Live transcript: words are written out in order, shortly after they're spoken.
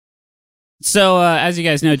So, as you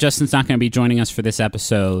guys know, Justin's not going to be joining us for this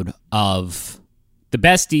episode of The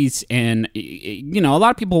Besties, and, you know, a lot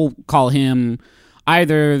of people call him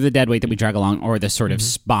either the deadweight that we drag along or the sort of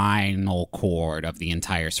spinal cord of the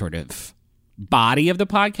entire sort of body of the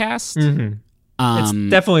podcast. It's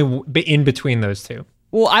definitely in between those two.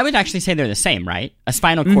 Well, I would actually say they're the same, right? A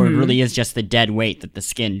spinal cord really is just the dead weight that the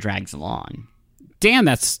skin drags along. Damn,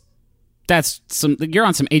 that's some. You're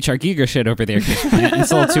on some HR Giger shit over there.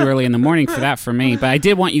 It's a little too early in the morning for that for me. But I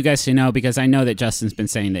did want you guys to know, because I know that Justin's been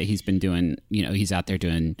saying that he's been doing, you know, he's out there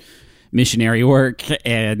doing missionary work,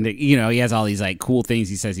 and you know he has all these like cool things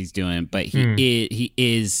he says he's doing. But he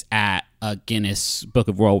is at a Guinness Book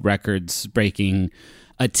of World Records breaking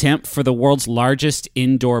attempt for the world's largest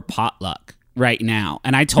indoor potluck right now.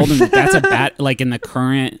 And I told him that that's a bad, like in the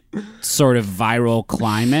current sort of viral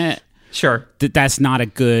climate. Sure. That's not a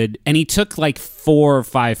good... And he took like 4 or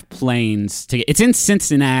 5 planes to get... It's in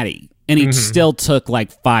Cincinnati, and he still took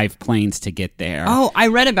like 5 planes to get there. Oh, I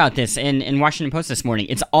read about this in Washington Post this morning.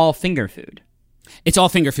 It's all finger food. It's all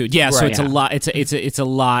finger food, yeah. Right, So it's yeah. a lot. It's a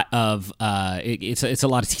lot of it's a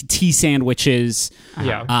lot of tea sandwiches.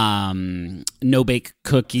 Yeah. No bake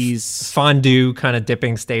cookies. Fondue kind of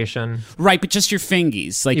dipping station. Right, but just your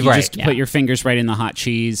fingies. Like you Right, just put your fingers right in the hot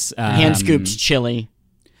cheese. Hand scooped chili.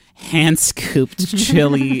 Hand scooped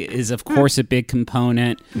chili is of course a big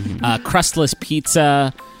component. Crustless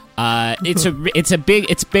pizza. They're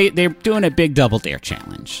doing a big double dare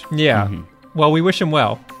challenge. Yeah. Well, we wish him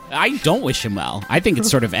well. I don't wish him well. I think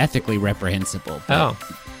it's sort of ethically reprehensible. But,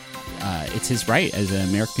 it's his right as an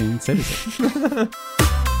American citizen.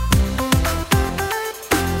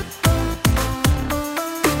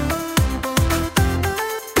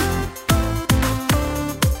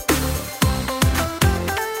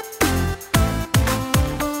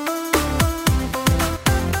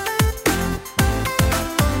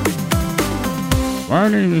 My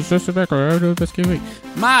name is Justin McElroy. I know the best game.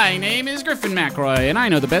 My name is Griffin McElroy, and I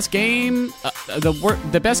know the best game,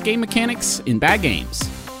 the best game mechanics in bad games.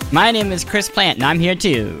 My name is Chris Plant, and I'm here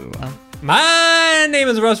too. My name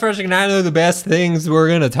is Russ Frushing, and I know the best things we're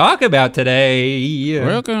going to talk about today.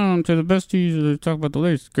 Welcome to the besties to talk about the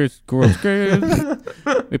latest gross games.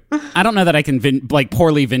 I don't know that I can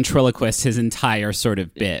poorly ventriloquist his entire sort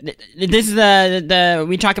of bit. This is the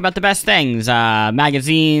we talk about the best things,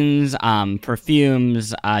 magazines,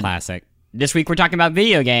 perfumes. Classic. This week we're talking about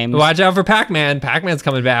video games. Watch out for Pac-Man. Pac-Man's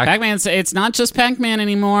coming back. It's not just Pac-Man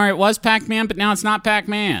anymore. It was Pac-Man, but now it's not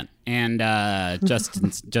Pac-Man. And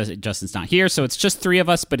Justin's not here, so it's just 3 of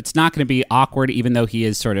us, but it's not going to be awkward, even though he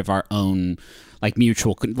is sort of our own, like,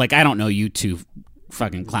 mutual... Like, I don't know you two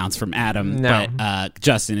fucking clowns from Adam, No. but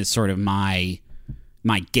Justin is sort of my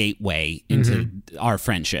gateway into our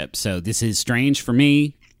friendship. So this is strange for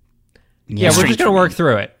me. Yeah, we're just going to work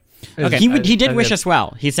through it. Okay. He did wish us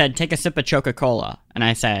well. He said, take a sip of Coca-Cola. And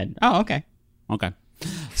I said, oh, okay. Okay.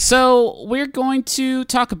 So we're going to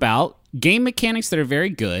talk about game mechanics that are very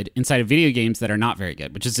good inside of video games that are not very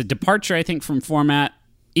good, which is a departure, I think, from format,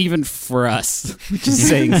 even for us, which is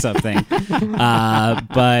saying something.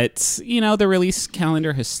 But, you know, the release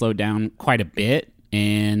calendar has slowed down quite a bit.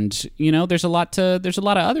 And, you know, there's a lot of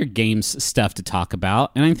other games stuff to talk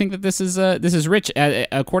about. And I think that this is rich.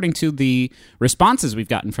 According to the responses we've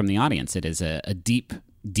gotten from the audience, it is a deep,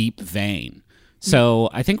 deep vein. So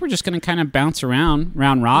I think we're just going to kind of bounce round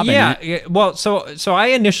robin. Yeah, well, so I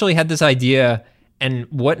initially had this idea, and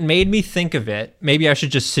what made me think of it, maybe I should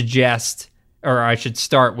just suggest, or I should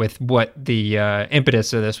start with what the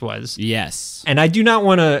impetus of this was. Yes. And I do not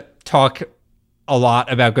want to talk a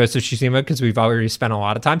lot about Ghost of Tsushima because we've already spent a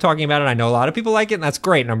lot of time talking about it. I know a lot of people like it, and that's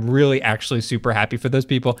great, and I'm really actually super happy for those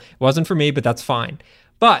people. It wasn't for me, but that's fine.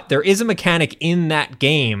 But there is a mechanic in that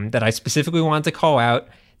game that I specifically wanted to call out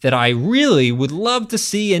that I really would love to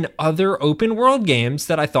see in other open world games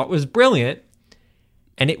that I thought was brilliant.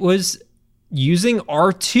 And it was using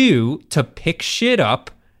R2 to pick shit up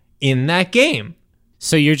in that game.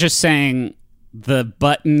 So you're just saying the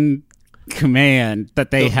button command that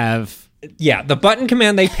they have... Yeah, the button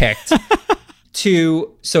command they picked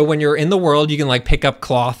so when you're in the world, you can like pick up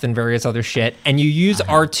cloth and various other shit, and you use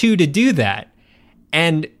R2 to do that.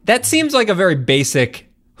 And that seems like a very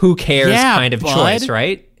basic who cares kind of choice,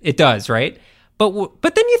 right? It does, right? But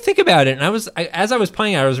then you think about it, and as I was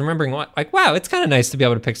playing it, I was remembering, like, wow, it's kind of nice to be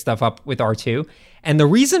able to pick stuff up with R2. And the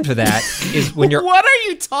reason for that is when you're... What are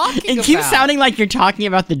you talking about? It keeps sounding like you're talking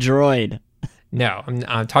about the droid. No,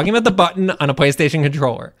 I'm talking about the button on a PlayStation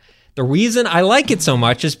controller. The reason I like it so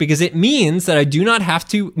much is because it means that I do not have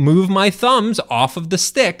to move my thumbs off of the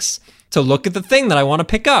sticks to look at the thing that I want to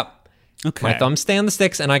pick up. Okay. My thumbs stay on the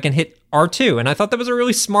sticks, and I can hit R2. And I thought that was a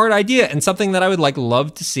really smart idea and something that I would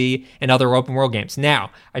love to see in other open world games.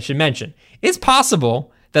 Now, I should mention, it's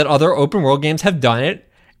possible that other open world games have done it,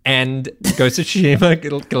 and Ghost of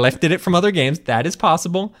Tsushima lifted it from other games. That is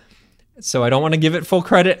possible. So I don't want to give it full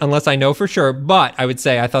credit unless I know for sure. But I would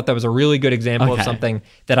say I thought that was a really good example of something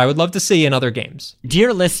that I would love to see in other games.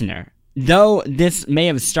 Dear listener, though this may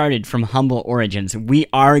have started from humble origins, we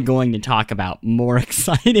are going to talk about more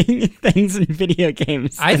exciting things in video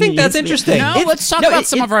games. I think that's interesting. No, let's talk about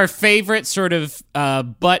some of our favorite sort of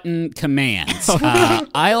button commands.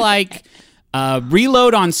 I like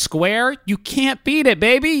reload on square. You can't beat it,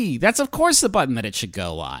 baby. That's, of course, the button that it should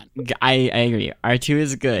go on. I agree. R2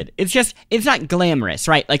 is good. It's just, it's not glamorous,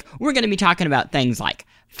 right? Like, we're going to be talking about things like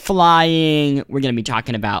flying. We're going to be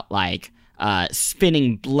talking about, like,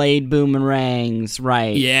 spinning blade boomerangs,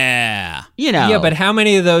 right? Yeah. You know. Yeah, but how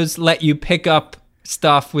many of those let you pick up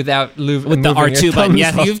stuff without with the R2 button?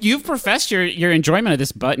 Yeah, you've professed your enjoyment of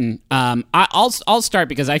this button. I'll start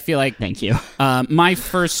because I feel like thank you. My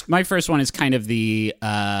first one is kind of the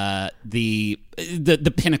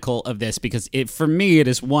pinnacle of this because for me it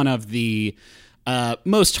is one of the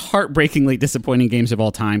most heartbreakingly disappointing games of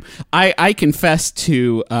all time. I confess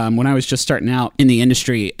to when I was just starting out in the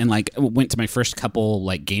industry and went to my first couple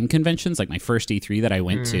game conventions, like my first E3 that I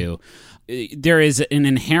went to. There is an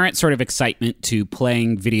inherent sort of excitement to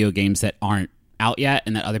playing video games that aren't out yet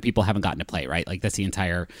and that other people haven't gotten to play, right? Like that's the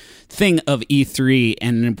entire thing of E3,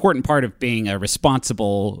 and an important part of being a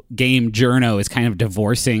responsible game journo is kind of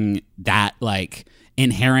divorcing that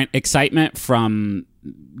inherent excitement from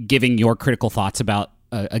giving your critical thoughts about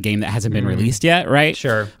a game that hasn't been released yet, right?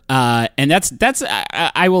 Sure. And that's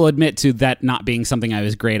I will admit to that not being something I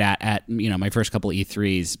was great at my first couple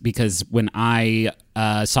E3s, because when I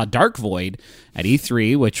saw Dark Void at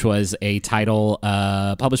E3, which was a title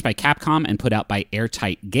published by Capcom and put out by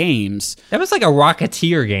Airtight Games. That was like a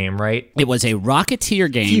Rocketeer game, right? It was a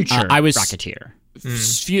Rocketeer game. Future I was Rocketeer.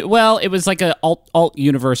 Well, it was like a alt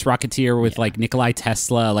universe Rocketeer with Nikolai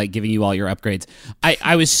Tesla giving you all your upgrades.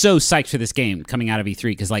 I was so psyched for this game coming out of E3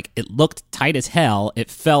 because it looked tight as hell.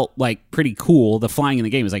 It felt pretty cool. The flying in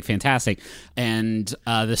the game was fantastic, and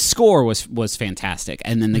the score was fantastic.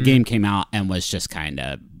 And then the game came out and was just kind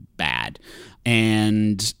of bad.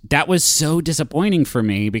 And that was so disappointing for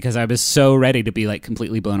me because I was so ready to be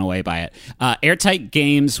completely blown away by it. Airtight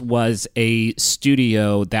Games was a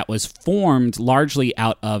studio that was formed largely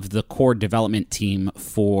out of the core development team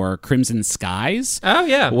for Crimson Skies. Oh,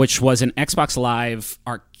 yeah. Which was an Xbox Live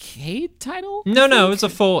arcade title? No, it was a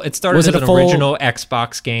full... It started as an original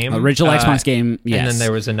Xbox game. Original Xbox game, yes. And then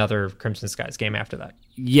there was another Crimson Skies game after that.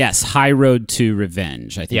 Yes, High Road to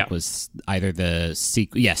Revenge, I think was either the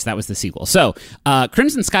sequel. Yes, that was the sequel. So,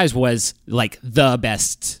 Crimson Skies was the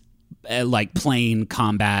best plain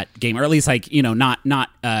combat game, or at least not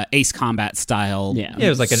Ace Combat style. Yeah, it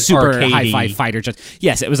was like an super arcadey hi-fi fighter.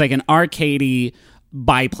 Yes, it was like an arcadey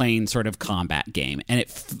biplane sort of combat game, and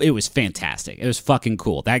it was fantastic. It was fucking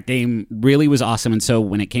cool. That game really was awesome. And so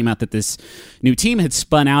when it came out that this new team had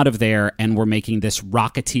spun out of there and were making this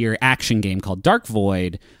Rocketeer action game called Dark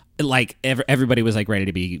Void, everybody was ready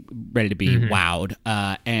to be wowed.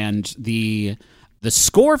 And the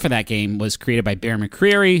score for that game was created by Bear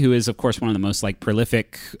McCreary, who is of course one of the most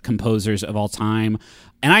prolific composers of all time.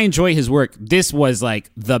 And I enjoy his work. This was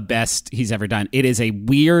the best he's ever done. It is a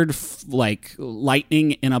weird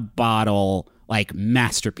lightning in a bottle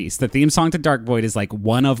masterpiece. The theme song to Dark Void is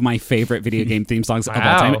one of my favorite video game theme songs of all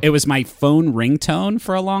time. It was my phone ringtone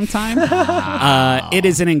for a long time. It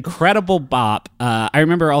is an incredible bop. I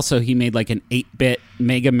remember also he made an 8-bit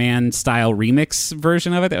Mega Man style remix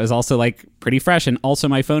version of it that was also pretty fresh and also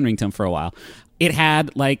my phone ringtone for a while. It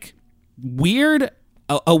had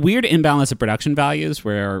a weird imbalance of production values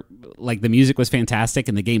where the music was fantastic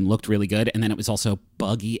and the game looked really good, and then it was also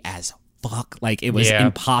buggy as fuck. It was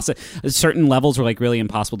impossible. Certain levels were really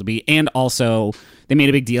impossible to beat, and also they made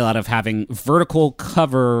a big deal out of having vertical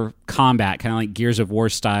cover combat, kind of like Gears of War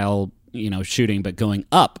style, shooting, but going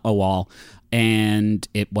up a wall. And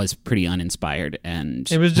it was pretty uninspired,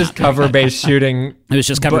 and it was just cover-based shooting. It was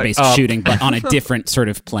just cover-based shooting, but on a different sort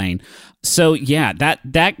of plane. So yeah,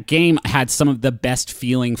 that game had some of the best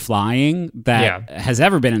feeling flying that has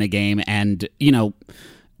ever been in a game, and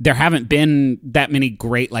there haven't been that many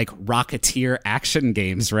great Rocketeer action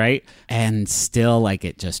games, right? And still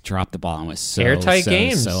it just dropped the ball and was Airtight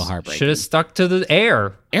Games so heartbreaking. Should have stuck to the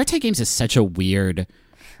air. Airtight Games is such a weird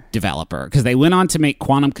developer, because they went on to make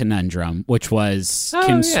Quantum Conundrum, which was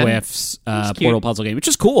Kim Swift's Portal puzzle game, which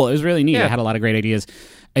is cool. It was really neat. It had a lot of great ideas.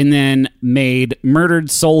 And then made Murdered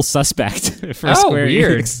Soul Suspect for Square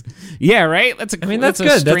weird. Enix. Yeah, right? That's good.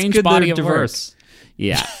 A strange that's good body they're of diverse. work.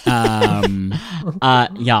 Yeah.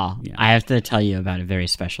 Y'all, I have to tell you about a very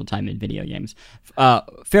special time in video games.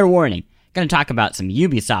 Fair warning, going to talk about some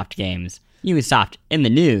Ubisoft games. Ubisoft in the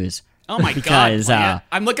news. Oh my because, God!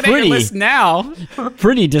 I'm looking at your list now.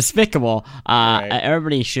 Pretty despicable. Right.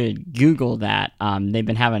 Everybody should Google that. They've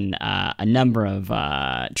been having a number of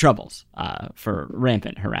troubles for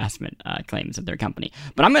rampant harassment claims of their company.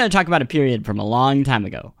 But I'm going to talk about a period from a long time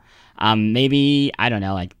ago. Maybe, I don't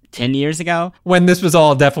know, like 10 years ago. When this was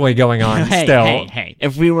all definitely going on still. Hey.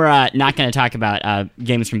 If we were not going to talk about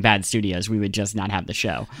games from bad studios, we would just not have the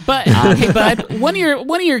show. But, hey, bud, one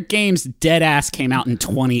of your games, Deadass, came out in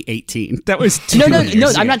 2018. That was 2 years No,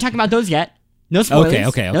 ago. I'm not talking about those yet. No spoilers.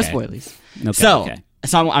 Okay. No spoilers. Okay.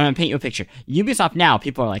 So I'm going to paint you a picture. Ubisoft now,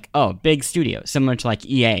 people are like, oh, big studio, similar to like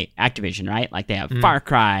EA, Activision, right? Like they have Far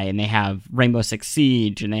Cry, and they have Rainbow Six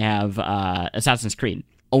Siege, and they have Assassin's Creed.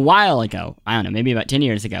 A while ago, I don't know, maybe about 10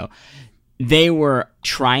 years ago, they were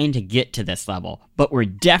trying to get to this level, but we're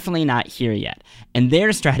definitely not here yet. And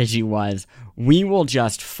their strategy was, we will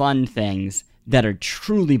just fund things that are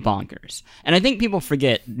truly bonkers. And I think people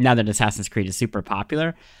forget, now that Assassin's Creed is super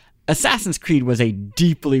popular, Assassin's Creed was a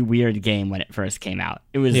deeply weird game when it first came out.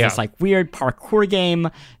 It was this like weird parkour game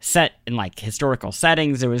set in like historical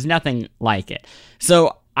settings. There was nothing like it.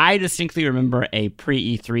 So I distinctly remember a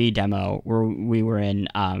pre-E3 demo where we were in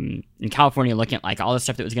California looking at like all the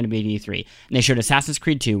stuff that was going to be at E3. And they showed Assassin's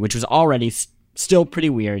Creed 2, which was already still pretty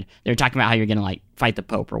weird. They were talking about how you're going to like fight the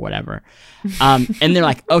Pope or whatever. And they're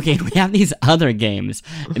like, okay, we have these other games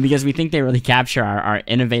because we think they really capture our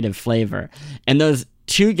innovative flavor. And those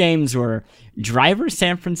 2 games were Driver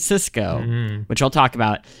San Francisco, which I'll talk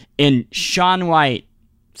about, and Shaun White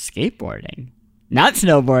skateboarding. Not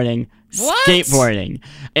snowboarding, What? skateboarding.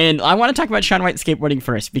 And I want to talk about Shaun White skateboarding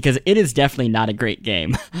first because it is definitely not a great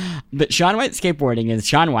game. But Shaun White skateboarding is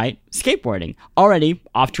Shaun White skateboarding. Already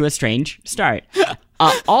off to a strange start.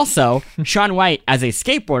 Also, Shaun White as a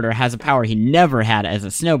skateboarder has a power he never had as a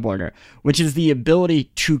snowboarder, which is the ability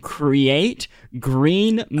to create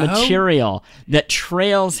green material that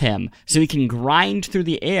trails him so he can grind through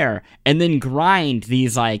the air and then grind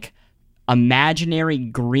these like imaginary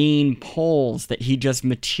green poles that he just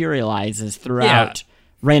materializes throughout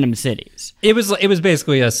random cities. It was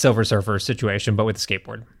basically a Silver Surfer situation, but with a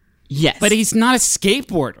skateboard. Yes. But he's not a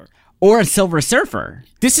skateboarder. Or a Silver Surfer.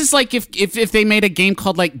 This is like if they made a game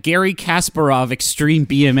called like Gary Kasparov Extreme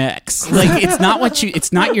BMX. Like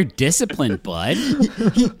it's not your discipline, bud.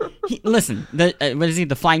 Listen, what is he?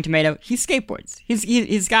 The Flying Tomato. He skateboards.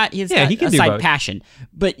 He's got he a can do side both. passion.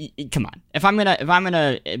 But come on, if I'm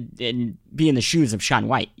gonna be in the shoes of Shaun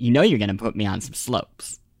White, you're gonna put me on some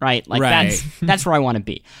slopes, right? Like Right. that's where I want to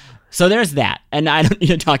be. So there's that, and I don't need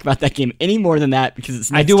to talk about that game any more than that because it's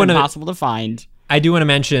next to impossible to find. I do want to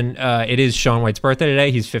mention it is Shaun White's birthday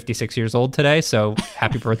today. He's 56 years old today, so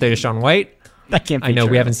happy birthday to Shaun White. That can't be I know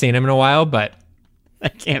true. we haven't seen him in a while, but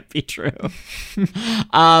That can't be true.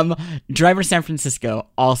 Driver San Francisco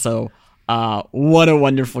also, what a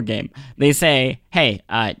wonderful game. They say, hey,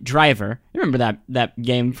 Driver, you remember that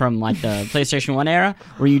game from like the PlayStation 1 era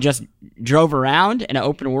where you just drove around in an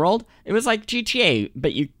open world? It was like GTA,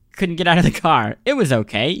 but you couldn't get out of the car. It was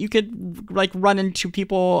okay. You could like run into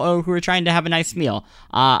people who were trying to have a nice meal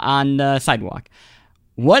on the sidewalk.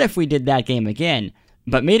 What if we did that game again,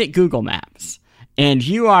 but made it Google Maps? And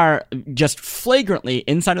you are just flagrantly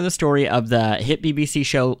inside of the story of the hit BBC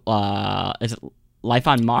show, is it Life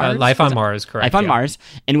on Mars? Life on Mars, correct. Life on Mars,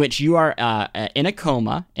 in which you are in a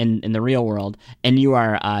coma in the real world, and you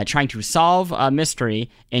are trying to solve a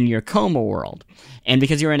mystery in your coma world. And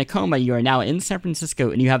because you're in a coma, you are now in San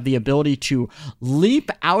Francisco, and you have the ability to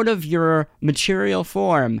leap out of your material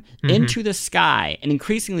form into the sky and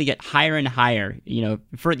increasingly get higher and higher. You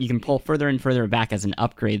can pull further and further back as an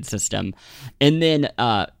upgrade system. And then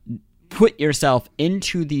put yourself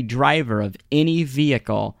into the driver of any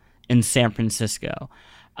vehicle in San Francisco.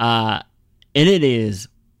 And it is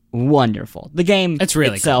wonderful. The game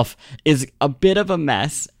itself is a bit of a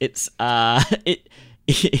mess. It's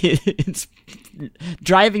it's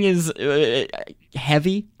driving is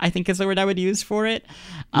heavy, I think is the word I would use for it.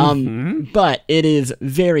 But it is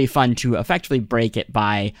very fun to effectively break it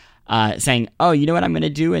by saying, oh, you know what I'm going to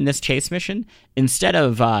do in this chase mission? Instead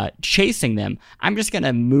of chasing them, I'm just going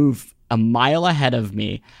to move a mile ahead of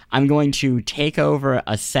me. I'm going to take over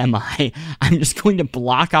a semi. I'm just going to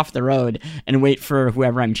block off the road and wait for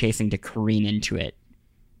whoever I'm chasing to careen into it.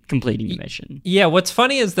 completing a mission. Yeah, what's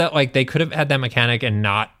funny is that like they could have had that mechanic and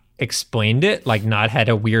not explained it, like not had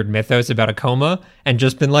a weird mythos about a coma and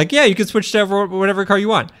just been like, yeah, you can switch to whatever car you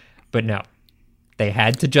want. But no, they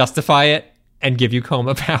had to justify it and give you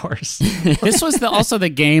coma powers. This was also the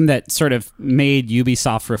game that sort of made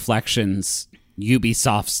Ubisoft Reflections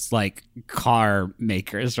Ubisoft's like car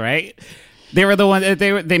makers, right? They were the one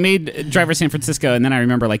they made Driver San Francisco, and then I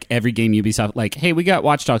remember like every game Ubisoft like, hey, we got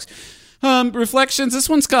Watch Dogs. Reflections, this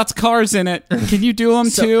one's got cars in it. Can you do them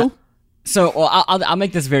too? So, well, I'll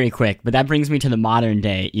make this very quick, but that brings me to the modern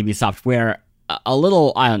day Ubisoft, where a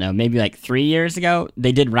little, I don't know, maybe like 3 years ago,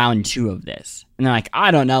 they did round 2 of this. And they're like,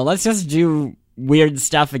 I don't know, let's just do weird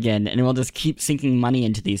stuff again, and we'll just keep sinking money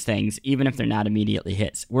into these things, even if they're not immediately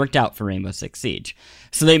hits. Worked out for Rainbow Six Siege.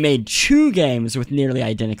 So they made 2 games with nearly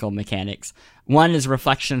identical mechanics. One is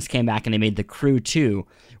Reflections came back, and they made The Crew 2,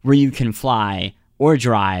 where you can fly or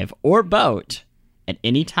drive or boat at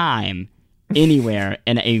any time, anywhere,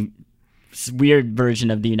 in a weird version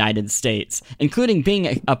of the United States, including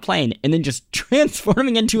being a plane and then just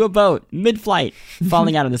transforming into a boat mid-flight,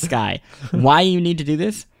 falling out of the sky. Why you need to do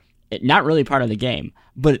this? Not really part of the game,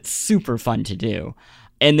 but it's super fun to do.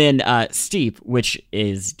 And then Steep, which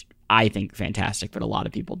is, I think, fantastic, but a lot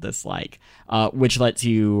of people dislike, which lets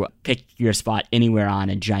you pick your spot anywhere on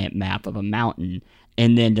a giant map of a mountain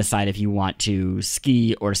and then decide if you want to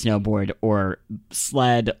ski or snowboard or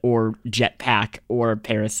sled or jetpack or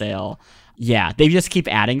parasail. Yeah, they just keep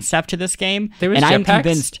adding stuff to this game. And I'm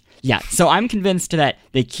convinced... Yeah, so I'm convinced that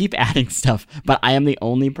they keep adding stuff, but I am the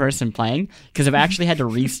only person playing because I've actually had to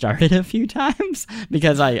restart it a few times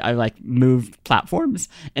because I like moved platforms,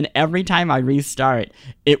 and every time I restart,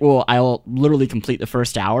 I'll literally complete the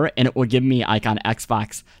first hour, and it will give me like on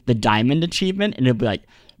Xbox the diamond achievement, and it'll be like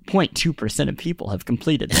 0.2% of people have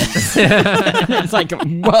completed this. It's like,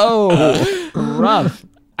 whoa, rough.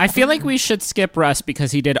 I feel like we should skip Russ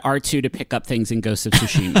because he did R2 to pick up things in Ghost of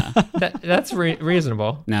Tsushima. That's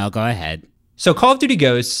reasonable. No, go ahead. So Call of Duty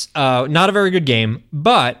Ghosts, not a very good game,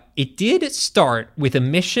 but it did start with a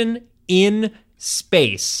mission in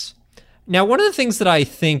space. Now, one of the things that I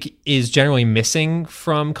think is generally missing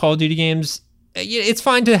from Call of Duty games, it's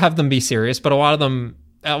fine to have them be serious, but a lot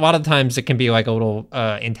of times it can be like a little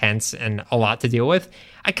intense and a lot to deal with.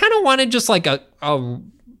 I kind of wanted just like a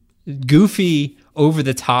goofy,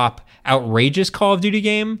 over-the-top, outrageous Call of Duty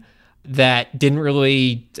game that didn't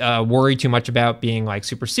really worry too much about being like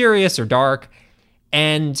super serious or dark.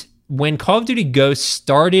 And when Call of Duty Ghosts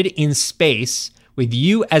started in space with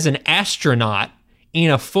you as an astronaut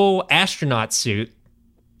in a full astronaut suit,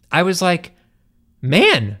 I was like,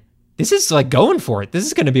 man, this is like going for it. This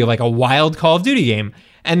is going to be like a wild Call of Duty game.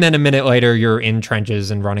 And then a minute later, you're in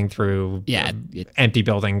trenches and running through empty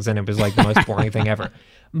buildings, and it was like the most boring thing ever.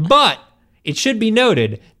 But it should be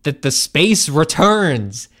noted that the space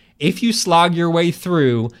returns if you slog your way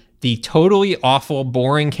through the totally awful,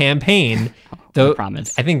 boring campaign. I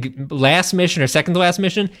promise. I think last mission or second to last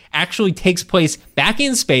mission actually takes place back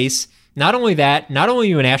in space. Not only that, not only are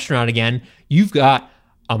you an astronaut again, you've got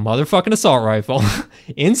a motherfucking assault rifle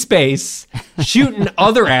in space shooting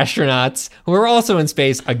other astronauts who are also in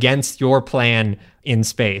space against your plan in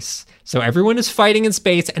space. So everyone is fighting in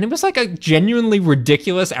space, and it was like a genuinely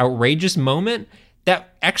ridiculous, outrageous moment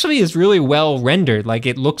that actually is really well rendered. Like,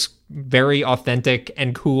 it looks very authentic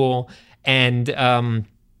and cool, and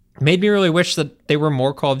made me really wish that there were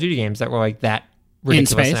more Call of Duty games that were like that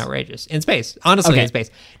ridiculous and outrageous. In space. Honestly, in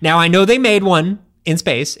space. Now, I know they made one in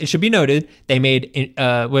space. It should be noted. They made,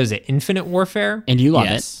 what is it, Infinite Warfare? And you love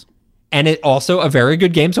it. And it also a very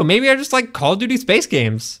good game, so maybe I just like Call of Duty space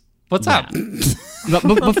games. What's up? But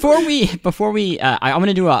before we, I want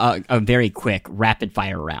to do a very quick rapid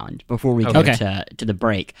fire round before we go to the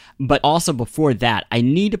break. But also before that, I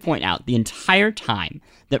need to point out the entire time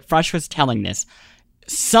that Frush was telling this,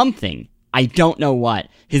 something, I don't know what,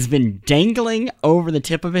 has been dangling over the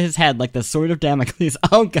tip of his head like the sword of Damocles.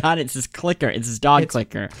 Oh God, it's his clicker. It's his dog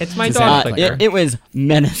clicker. It's my dog clicker. It was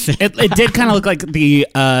menacing. It did kind of look like the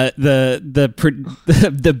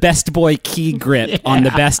best boy key grip on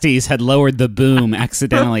the besties had lowered the boom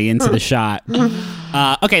accidentally into the shot.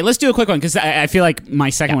 Okay, let's do a quick one because I feel like my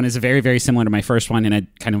second one is very, very similar to my first one in a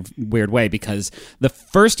kind of weird way, because the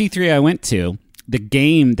first E3 I went to, the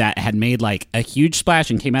game that had made like a huge splash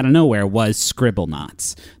and came out of nowhere was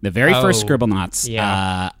Scribblenauts. The very first Scribblenauts.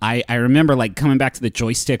 Yeah. I remember like coming back to the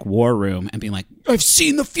joystick war room and being like, I've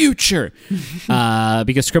seen the future.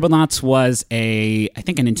 Because Scribblenauts was I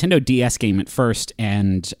think a Nintendo DS game at first,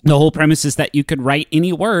 and the whole premise is that you could write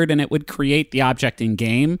any word and it would create the object in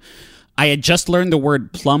game. I had just learned the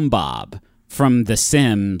word plumbob from The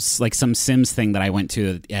Sims, like some Sims thing that I went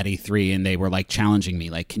to at E3, and they were like challenging me,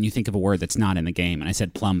 like, can you think of a word that's not in the game? And I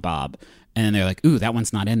said plumb bob, and they're like, ooh, that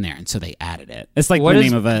one's not in there, and so they added it. It's like the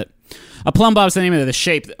name of a plumb bob's the name of the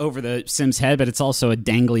shape over the Sim's head, but it's also a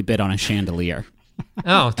dangly bit on a chandelier.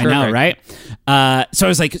 Oh, terrific. I know, right? So I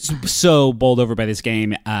was like so bowled over by this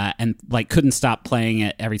game, and like couldn't stop playing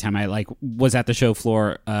it every time I like was at the show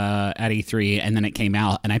floor at E3, and then it came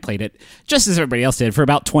out, and I played it just as everybody else did for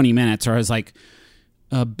about 20 minutes. Or I was like,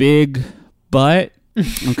 a big butt.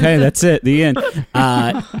 Okay, that's it. The end.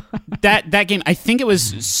 That game, I think it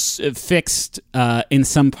was fixed in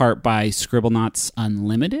some part by Scribblenauts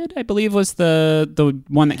Unlimited, I believe was the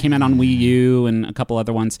one that came out on Wii U and a couple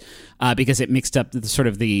other ones, because it mixed up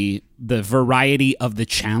the variety of the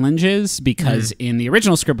challenges. Because in the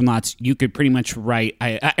original Scribblenauts, you could pretty much write.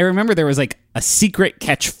 I remember there was like a secret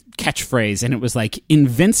catchphrase, and it was like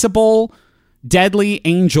invincible. Deadly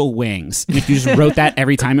angel wings. And if you just wrote that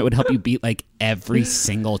every time, it would help you beat like every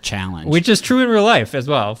single challenge. Which is true in real life as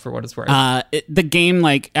well, for what it's worth. The game,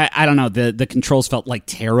 like, I don't know, the controls felt like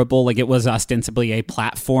terrible. Like it was ostensibly a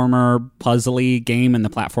platformer, puzzly game, and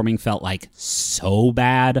the platforming felt like so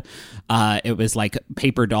bad. It was like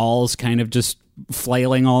paper dolls kind of just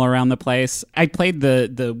flailing all around the place. I played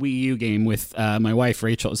the Wii U game with my wife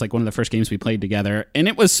Rachel. It was like one of the first games we played together, and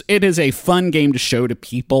it is a fun game to show to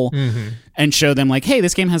people and show them like, hey,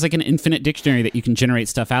 this game has like an infinite dictionary that you can generate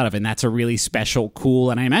stuff out of, and that's a really special, cool,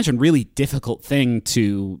 and I imagine really difficult thing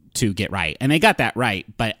to get right. And they got that right,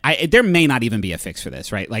 but there may not even be a fix for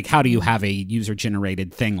this, right? Like, how do you have a user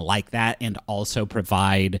generated thing like that and also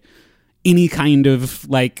provide any kind of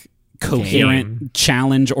like coherent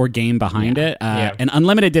challenge or game behind it? And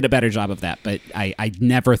Unlimited did a better job of that, but I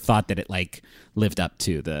never thought that it like lived up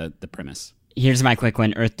to the premise. Here's my quick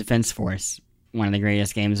one. Earth Defense Force, one of the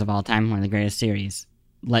greatest games of all time, one of the greatest series.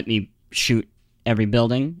 Let me shoot every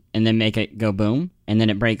building and then make it go boom, and then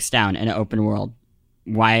it breaks down in an open world.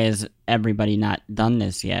 Why has everybody not done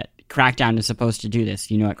this yet? Crackdown is supposed to do this.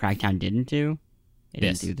 You know what Crackdown didn't do? They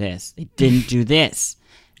didn't do this. They didn't do this.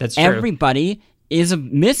 That's true. Everybody is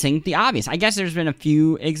missing the obvious. I guess there's been a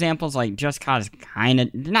few examples, like Just Cause kind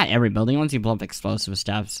of, not every building, once you blow up explosive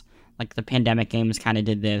stuffs. Like the Pandemic games kind of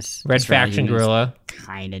did this. Red Faction Guerrilla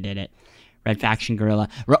kind of did it. Red Faction Guerrilla.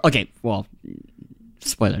 Okay, well,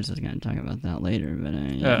 spoilers, I was going to talk about that later, but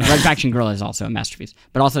Red Faction Guerrilla is also a masterpiece.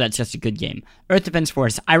 But also that's just a good game. Earth Defense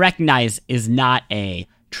Force, I recognize, is not a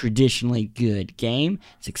traditionally good game.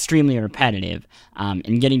 It's extremely repetitive,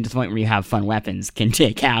 and getting to the point where you have fun weapons can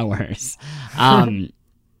take hours. But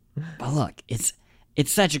look, it's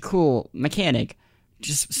such a cool mechanic.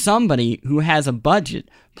 Just somebody who has a budget,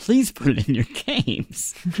 please put it in your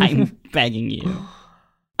games. I'm begging you.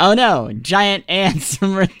 Oh no, giant ants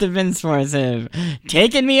from Earth Defense Force have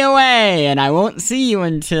taken me away, and I won't see you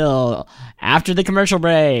until after the commercial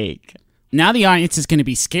break. Now the audience is going to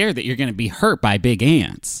be scared that you're going to be hurt by big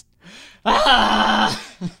ants. Ah!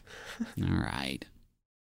 All right.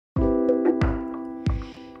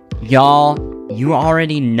 Y'all, you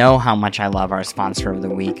already know how much I love our sponsor of the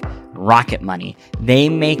week, Rocket Money. They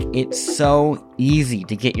make it so easy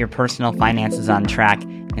to get your personal finances on track,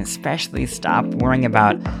 and especially stop worrying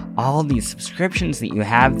about all these subscriptions that you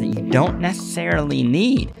have that you don't necessarily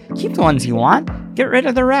need. Keep the ones you want, get rid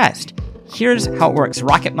of the rest. Here's how it works.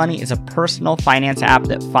 Rocket Money is a personal finance app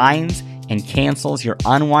that finds and cancels your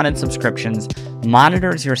unwanted subscriptions,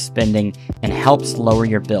 monitors your spending, and helps lower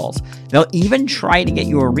your bills. They'll even try to get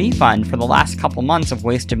you a refund for the last couple months of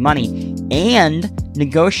wasted money and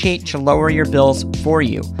negotiate to lower your bills for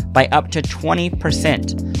you by up to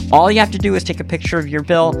 20%. All you have to do is take a picture of your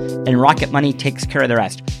bill, and Rocket Money takes care of the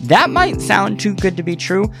rest. That might sound too good to be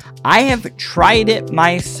true. I have tried it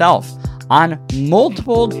myself on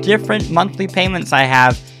multiple different monthly payments I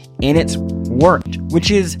have, and it's worked, which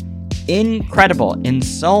is incredible and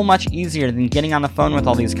so much easier than getting on the phone with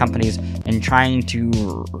all these companies and trying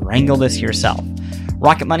to wrangle this yourself.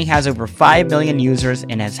 Rocket Money has over 5 million users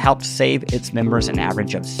and has helped save its members an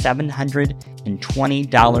average of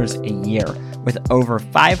 $720 a year, with over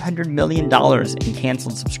 $500 million in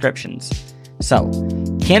canceled subscriptions. So,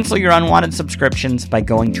 cancel your unwanted subscriptions by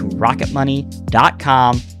going to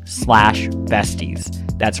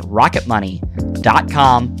rocketmoney.com/besties. That's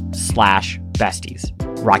rocketmoney.com/besties.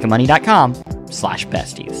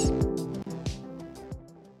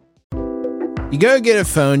 rocketmoney.com/besties. You go get a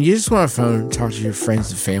phone, you just want a phone, talk to your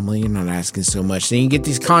friends and family, you're not asking so much. Then you get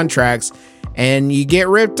these contracts and you get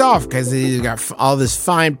ripped off because they got all this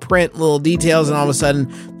fine print, little details, and all of a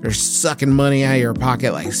sudden they're sucking money out of your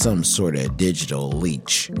pocket like some sort of digital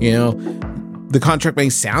leech. You know, The contract may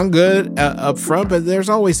sound good up front, but there's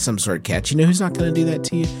always some sort of catch. You know who's not going to do that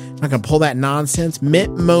to you? Not going to pull that nonsense?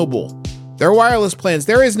 Mint Mobile. Their wireless plans,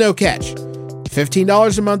 there is no catch.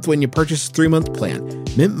 $15 a month when you purchase a 3-month plan.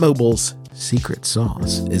 Mint Mobile's secret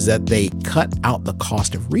sauce is that they cut out the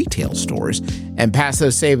cost of retail stores and pass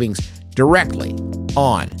those savings directly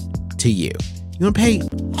on to you. You want to pay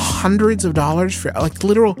hundreds of dollars for, like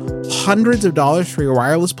literal hundreds of dollars for your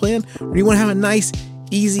wireless plan? Or do you want to have a nice,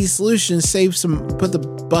 easy solution, save some, put the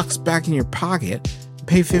bucks back in your pocket,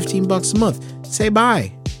 pay $15 a month? Say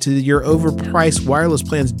bye to your overpriced wireless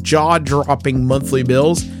plan's jaw-dropping monthly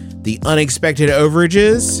bills. The unexpected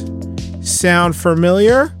overages. Sound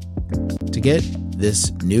familiar? To get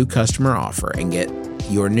this new customer offer and get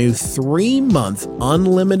your new 3-month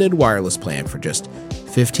unlimited wireless plan for just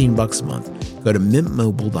 $15 a month, go to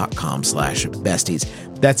mintmobile.com/besties.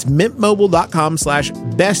 That's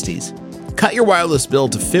mintmobile.com/besties. Cut your wireless bill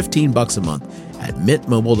to $15 a month at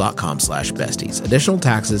mintmobile.com/besties. Additional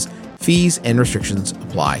taxes, fees, and restrictions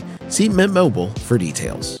apply. See Mint Mobile for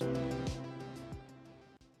details.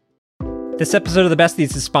 This episode of The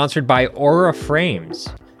Besties is sponsored by Aura Frames.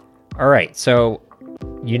 All right, so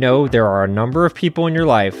you know there are a number of people in your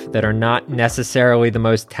life that are not necessarily the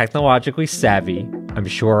most technologically savvy. I'm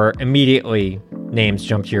sure immediately names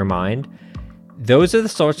jump to your mind. Those are the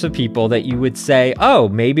sorts of people that you would say, oh,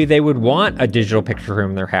 maybe they would want a digital picture room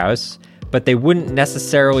in their house, but they wouldn't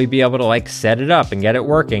necessarily be able to like set it up and get it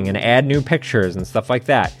working and add new pictures and stuff like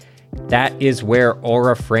that. That is where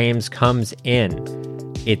Aura Frames comes in.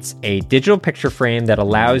 It's a digital picture frame that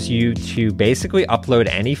allows you to basically upload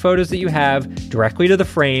any photos that you have directly to the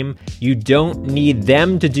frame. You don't need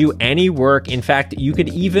them to do any work. In fact, you could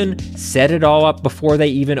even set it all up before they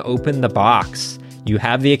even open the box. You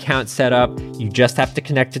have the account set up, you just have to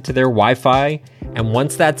connect it to their Wi-Fi, and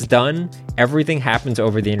once that's done, everything happens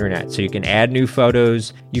over the internet. So you can add new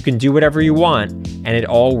photos, you can do whatever you want, and it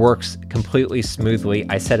all works completely smoothly.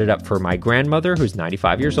 I set it up for my grandmother, who's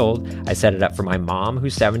 95 years old. I set it up for my mom,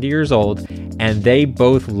 who's 70 years old, and they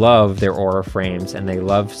both love their Aura frames, and they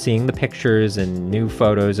love seeing the pictures and new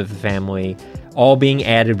photos of the family all being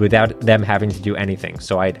added without them having to do anything.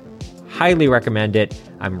 So I'd highly recommend it.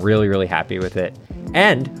 I'm really, really happy with it.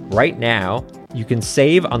 And right now, you can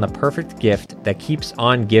save on the perfect gift that keeps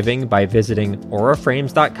on giving by visiting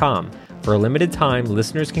auraframes.com. For a limited time,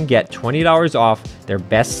 listeners can get $20 off their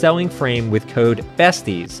best-selling frame with code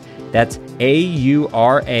BESTIES. That's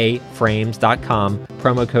AURA frames.com,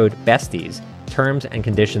 promo code BESTIES. Terms and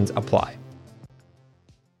conditions apply.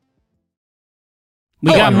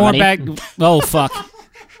 We got more bag. Oh, fuck.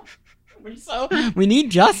 We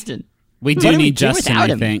need Justin. We do need Justin,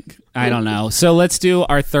 I think. I don't know. So let's do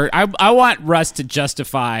our third. I want Russ to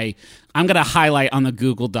justify. I'm going to highlight on the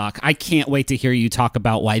Google Doc. I can't wait to hear you talk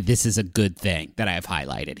about why this is a good thing that I have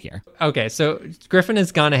highlighted here. Okay, so Griffin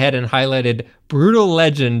has gone ahead and highlighted Brutal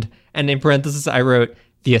Legend, and in parentheses I wrote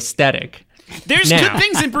the aesthetic. There's good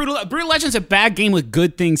things in Brutal Legend's a bad game with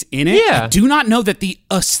good things in it. Yeah. I do not know that the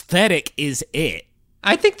aesthetic is it.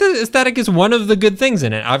 I think the aesthetic is one of the good things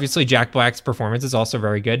in it. Obviously, Jack Black's performance is also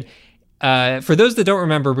very good. For those that don't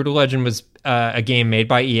remember, Brutal Legend was a game made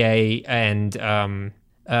by EA and Tim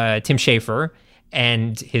Schafer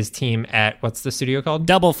and his team at, what's the studio called?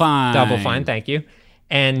 Double Fine. Double Fine, thank you.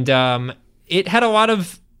 And it had a lot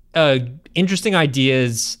of interesting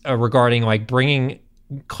ideas regarding like bringing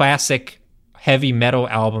classic heavy metal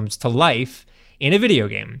albums to life in a video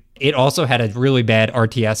game. It also had a really bad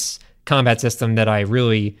RTS combat system that I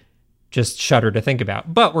really just shudder to think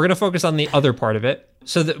about. But we're going to focus on the other part of it.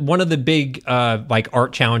 So that one of the big like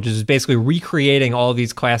art challenges is basically recreating all of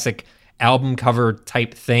these classic album cover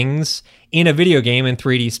type things in a video game in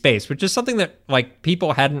 3D space, which is something that like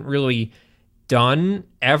people hadn't really done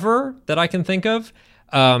ever that I can think of.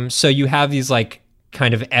 So you have these like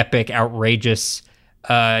kind of epic, outrageous,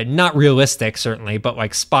 not realistic certainly, but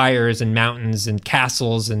like spires and mountains and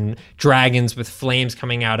castles and dragons with flames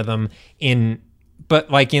coming out of them but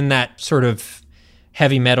like in that sort of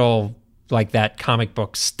heavy metal, like that comic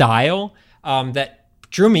book style, that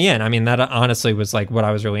drew me in. I mean, that honestly was like what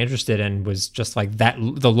I was really interested in, was just like that,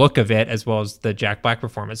 the look of it, as well as the Jack Black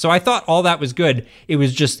performance. So I thought all that was good. It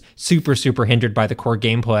was just super, super hindered by the core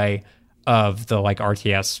gameplay of the like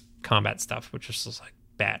RTS combat stuff, which was just like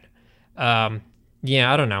bad.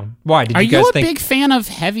 Yeah, I don't know. Why did you guys think? Are you a big fan of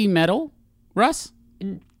heavy metal, Russ?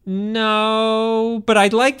 No, but I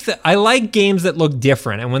like games that look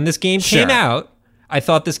different. And when this game came out, I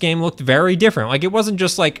thought this game looked very different. Like it wasn't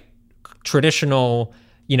just like traditional,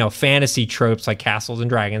 fantasy tropes like castles and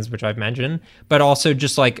dragons, which I've mentioned, but also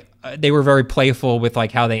just like they were very playful with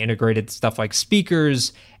like how they integrated stuff like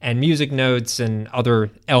speakers and music notes and other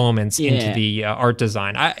elements into the art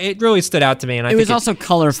design. It really stood out to me, and it was also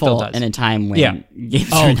colorful in a time when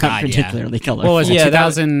games were not particularly colorful. What was it?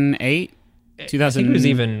 2008. I think it was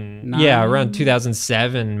even around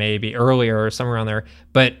 2007, maybe earlier or somewhere around there.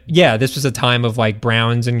 But yeah, this was a time of like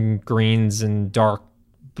browns and greens and dark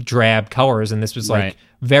drab colors, and this was like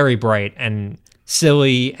very bright and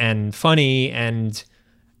silly and funny, and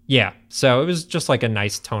so it was just like a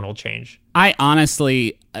nice tonal change. I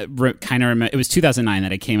honestly kind of remember it was 2009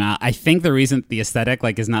 that it came out. I think the reason the aesthetic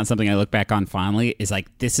like is not something I look back on fondly is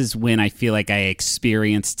like this is when I feel like I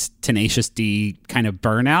experienced Tenacious D kind of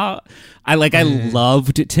burnout. I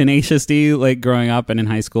loved Tenacious D like growing up and in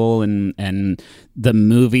high school, and the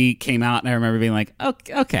movie came out and I remember being like,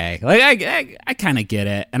 okay, like I kind of get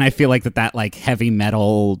it, and I feel like that like heavy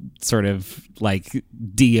metal sort of like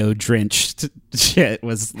Dio drenched shit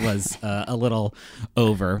was a little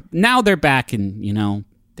over. Now they're back and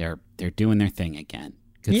they're doing their thing again.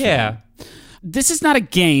 Good for them. This is not a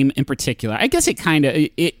game in particular. I guess it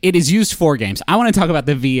is used for games. I want to talk about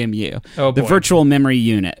the VMU, the virtual memory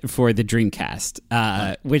unit for the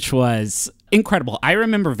Dreamcast, which was incredible. I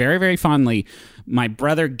remember very, very fondly, my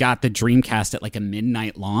brother got the Dreamcast at like a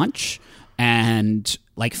midnight launch and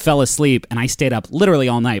like fell asleep, and I stayed up literally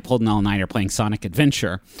all night, pulled an all-nighter playing Sonic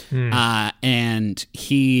Adventure. And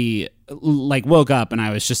he like woke up and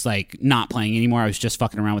I was just like not playing anymore. I was just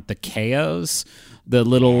fucking around with the KOs, the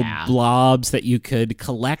little blobs that you could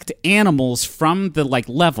collect animals from the like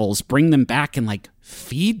levels, bring them back and like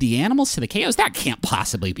feed the animals to the KOs. That can't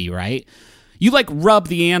possibly be right. You like rub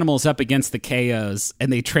the animals up against the KOs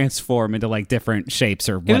and they transform into like different shapes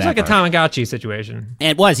or whatever. It was like a Tamagotchi situation.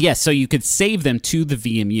 It was, yes. So you could save them to the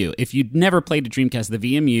VMU. If you'd never played a Dreamcast,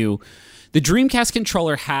 the Dreamcast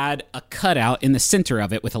controller had a cutout in the center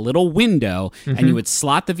of it with a little window, and you would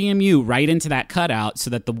slot the VMU right into that cutout so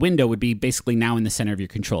that the window would be basically now in the center of your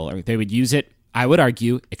controller. They would use it, I would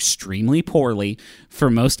argue, extremely poorly for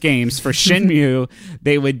most games. For Shenmue,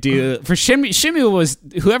 they would do... For Shenmue was...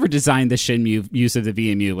 Whoever designed the Shenmue use of the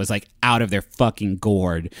VMU was like out of their fucking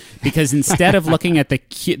gourd. Because instead of looking at the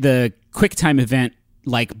QuickTime event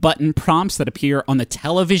like button prompts that appear on the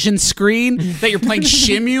television screen that you're playing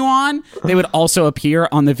Shenmue on, they would also appear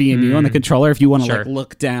on the VMU on the controller if you want to like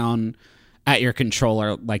look down at your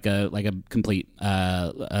controller like a complete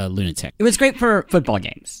lunatic. It was great for football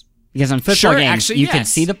games. Because on football games, you could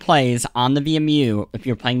see the plays on the VMU if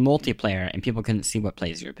you're playing multiplayer, and people couldn't see what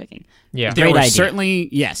plays you were picking. Yeah, there were certainly,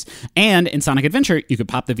 yes. And in Sonic Adventure, you could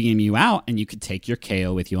pop the VMU out, and you could take your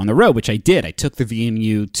KO with you on the road, which I did. I took the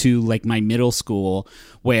VMU to like my middle school,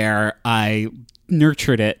 where I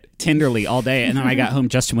nurtured it tenderly all day, and then when I got home,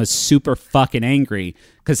 Justin was super fucking angry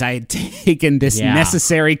because I had taken this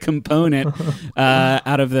necessary component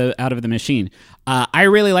out of the machine. I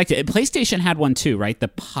really liked it. PlayStation had one too, right? The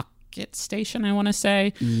Pocket Station, I want to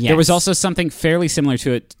say. Yes. There was also something fairly similar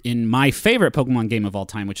to it in my favorite Pokemon game of all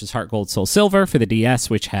time, which is Heart Gold Soul Silver for the DS,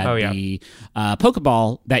 which had the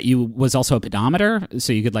Pokeball that was also a pedometer,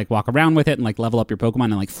 so you could like walk around with it and like level up your Pokemon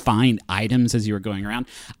and like find items as you were going around.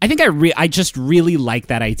 I think I just really like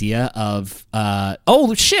that idea of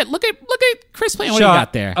oh shit, look at Chris playing. What do you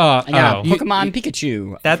got there? I got Pokemon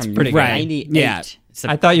Pikachu. That's pretty good. 98. Yeah.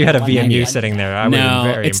 I thought you had a VMU sitting there.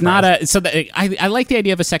 No, it's not a. So I like the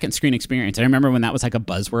idea of a second screen experience. I remember when that was like a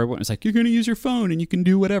buzzword. When it was like you're going to use your phone and you can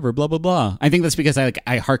do whatever, blah blah blah. I think that's because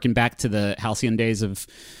I harken back to the halcyon days of,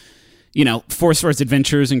 Four Swords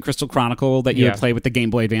Adventures and Crystal Chronicle that you would play with the Game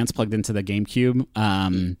Boy Advance plugged into the GameCube.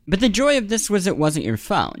 But the joy of this was it wasn't your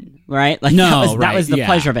phone, right? Like no, that was the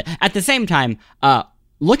pleasure of it. At the same time,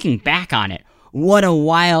 looking back on it, what a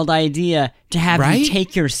wild idea to have you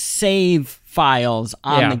take your save files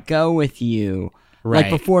on the go with you, like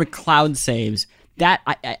before cloud saves. That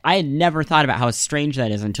I had never thought about how strange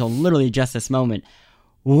that is until literally just this moment.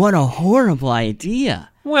 What a horrible idea.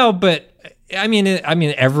 Well, but I mean,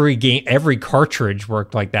 every cartridge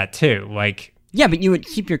worked like that too. Like, yeah, but you would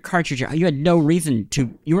keep your cartridge. You had no reason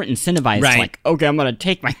to. You weren't incentivized. To like, okay, I'm gonna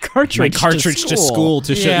take my cartridge to school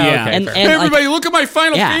to show. Yeah, okay, and everybody, look at my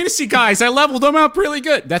Final Fantasy guys. I leveled them up really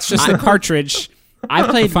good. That's just the cartridge. I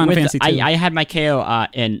played Final Fantasy 2. I had my KO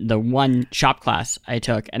in the one shop class I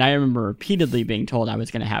took, and I remember repeatedly being told I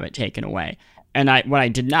was going to have it taken away. And what I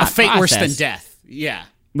did not a fate worse than death. Yeah,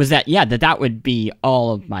 was that would be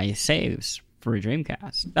all of my saves for a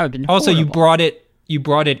Dreamcast. That would have been also horrible. You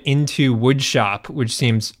brought it into woodshop, which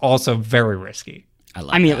seems also very risky.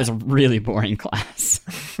 love I mean, that. it was a really boring class.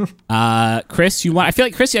 Chris, I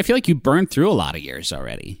feel like you burned through a lot of years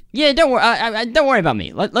already. Yeah, don't worry. Don't worry about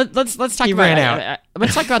me. Let's talk He about ran out.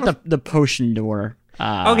 Let's talk about the potion door.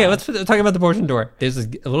 Okay, let's talk about the potion door. There's a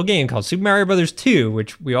little game called Super Mario Brothers 2,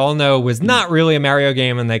 which we all know was not really a Mario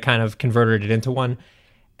game, and they kind of converted it into one.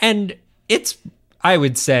 And it's, I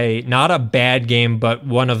would say, not a bad game, but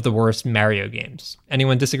one of the worst Mario games.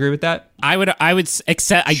 Anyone disagree with that? I would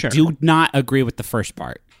accept. Sure. I do not agree with the first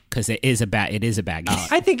part because it is a bad game.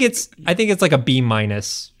 I think it's like a B-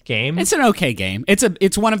 game. It's an okay game.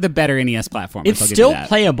 It's one of the better NES platformers. It's I'll give you still that.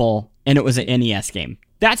 playable, and it was an NES game.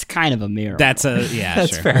 That's kind of a miracle. That's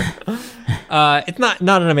That's sure. fair. It's not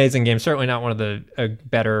an amazing game. Certainly not one of the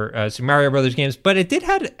better Super Mario Brothers games. But it did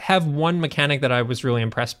have one mechanic that I was really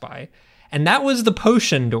impressed by, and that was the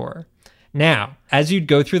potion door. Now, as you'd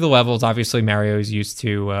go through the levels, obviously Mario is used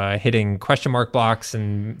to hitting question mark blocks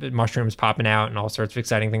and mushrooms popping out and all sorts of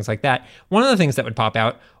exciting things like that. One of the things that would pop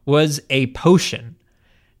out was a potion.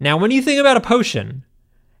 Now, when you think about a potion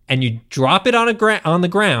and you drop it on the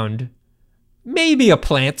ground, maybe a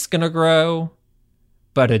plant's gonna grow,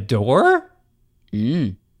 but a door?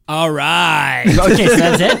 All right. Okay, so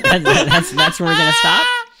that's it. That's where we're gonna stop.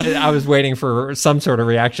 I was waiting for some sort of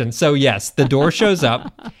reaction. So yes, the door shows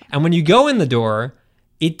up, and when you go in the door,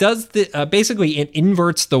 it does basically it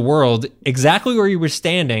inverts the world exactly where you were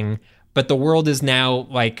standing, but the world is now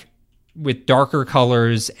like with darker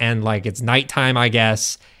colors and like it's nighttime, I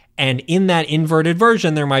guess. And in that inverted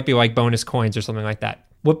version, there might be like bonus coins or something like that.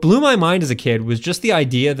 What blew my mind as a kid was just the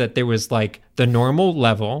idea that there was like the normal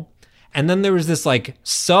level, and then there was this like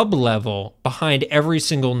sub level behind every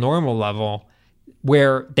single normal level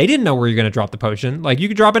where they didn't know where you're going to drop the potion. Like you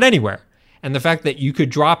could drop it anywhere. And the fact that you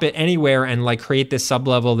could drop it anywhere and like create this sub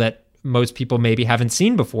level that most people maybe haven't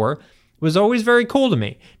seen before was always very cool to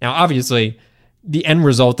me. Now, obviously, the end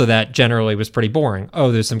result of that generally was pretty boring.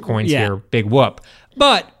 Oh, there's some coins here, big whoop.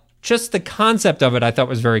 But just the concept of it I thought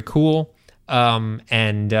was very cool.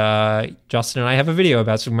 And Justin and I have a video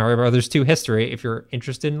about Super Mario Brothers 2 history if you're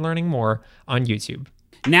interested in learning more on YouTube.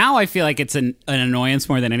 Now I feel like it's an annoyance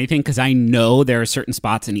more than anything because I know there are certain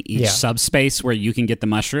spots in each Yeah. subspace where you can get the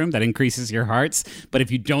mushroom that increases your hearts, but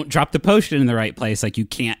if you don't drop the potion in the right place, like you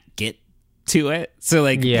can't get to it. So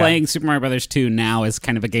like playing Super Mario Brothers 2 now is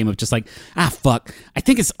kind of a game of just like, fuck, I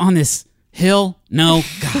think it's on this hill. No,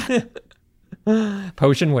 God.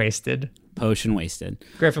 Potion wasted. Potion wasted.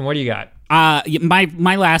 Griffin, what do you got?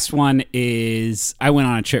 My last one is I went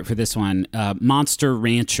on a trip for this one. Monster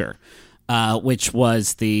Rancher, which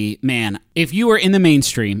was if you were in the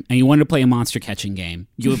mainstream and you wanted to play a monster catching game,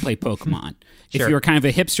 you would play Pokemon. Sure. If you were kind of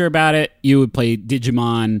a hipster about it, you would play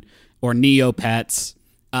Digimon or Neopets.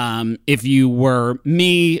 If you were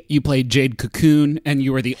me, you played Jade Cocoon, and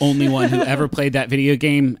you were the only one who ever played that video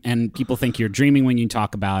game, and people think you're dreaming when you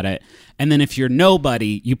talk about it. And then if you're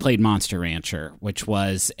nobody, you played Monster Rancher, which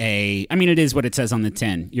was it is what it says on the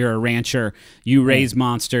tin. You're a rancher, you raise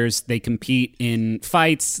monsters, they compete in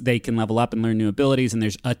fights, they can level up and learn new abilities, and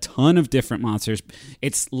there's a ton of different monsters.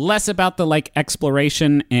 It's less about the like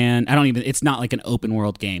exploration, and it's not like an open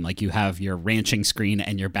world game. Like you have your ranching screen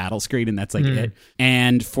and your battle screen, and that's like it.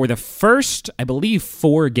 And for the first, I believe,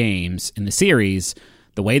 4 games in the series,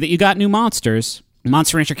 the way that you got new monsters,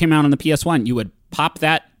 Monster Rancher came out on the PS1, you would pop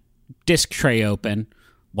that disc tray open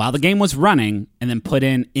while the game was running and then put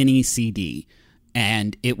in any CD,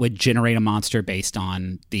 and it would generate a monster based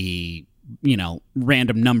on the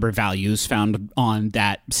random number values found on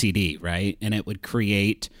that CD, right? And it would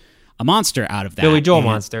create a monster out of that. Billy Joel And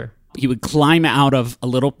monster. he would climb out of a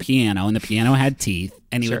little piano, and the piano had teeth,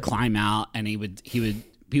 and he would climb out, and he would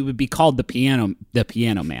be called the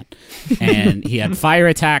piano man, and he had fire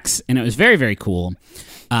attacks, and it was very, very cool.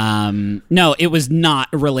 No, it was not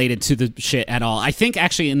related to the shit at all. I think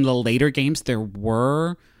actually in the later games there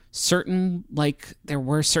were certain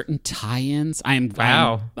tie-ins. I am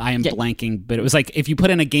blanking, but it was like if you put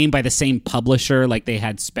in a game by the same publisher, like they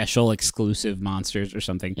had special exclusive monsters or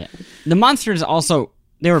something. Yeah. The monsters also,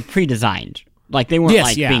 they were pre-designed. Like they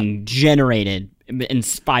weren't being generated,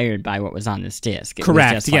 inspired by what was on this disc. It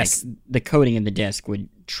Correct. Was just like the coding of the disc would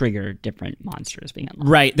trigger different monsters being unlocked.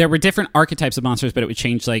 Right. There were different archetypes of monsters, but it would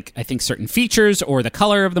change, like, I think certain features or the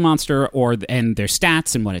color of the monster and their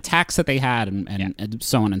stats and what attacks that they had and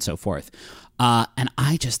so on and so forth. And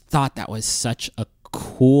I just thought that was such a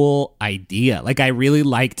cool idea. Like I really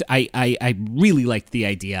liked the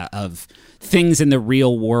idea of things in the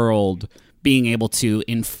real world being able to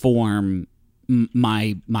inform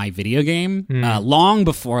my video game long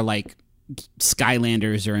before like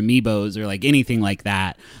Skylanders or Amiibos or like anything like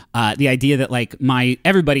that. The idea that like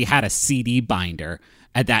everybody had a CD binder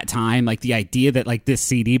at that time, like the idea that like this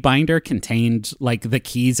CD binder contained like the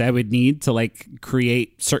keys I would need to like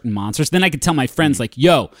create certain monsters. Then I could tell my friends like,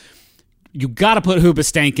 yo, you got to put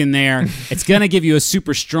Hoobastank in there. It's going to give you a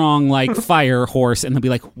super strong like fire horse. And they'll be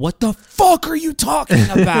like, what the fuck are you talking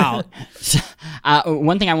about?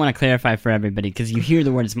 One thing I want to clarify for everybody, because you hear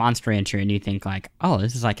the words Monster Rancher and you think like, oh,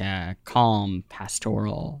 this is like a calm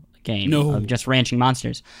pastoral game of just ranching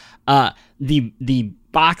monsters. The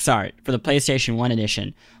box art for the PlayStation 1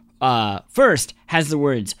 edition first has the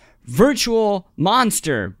words Virtual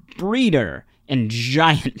Monster Breeder in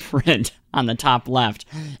giant print on the top left.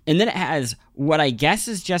 And then it has what I guess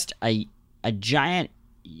is just a giant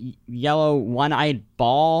yellow one-eyed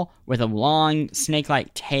ball with a long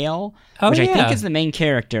snake-like tail, which I think is the main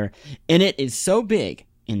character. And it is so big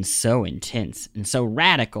and so intense and so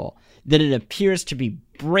radical that it appears to be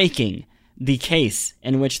breaking the case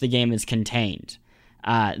in which the game is contained.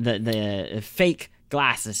 The fake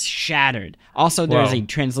glass is shattered. Also, there's a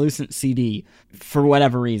translucent CD for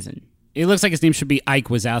whatever reason. It looks like his name should be Ike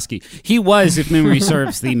Wazowski. He was, if memory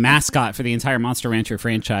serves, the mascot for the entire Monster Rancher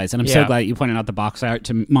franchise. And I'm so glad you pointed out the box art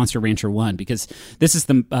to Monster Rancher 1, because this is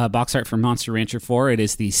the box art for Monster Rancher 4. It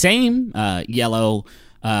is the same yellow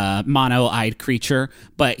mono-eyed creature,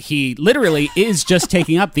 but he literally is just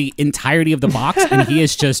taking up the entirety of the box, and he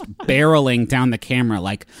is just barreling down the camera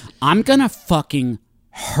like, I'm gonna fucking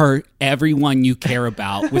hurt everyone you care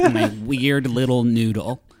about with my weird little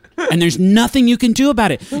noodle. And there's nothing you can do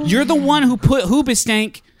about it. You're the one who put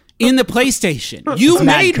Hoobastank in the PlayStation. You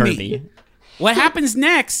made me. What happens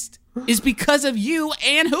next is because of you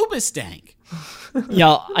and Hoobastank.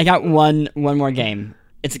 Y'all, I got one more game.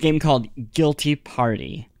 It's a game called Guilty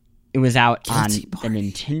Party. It was out on the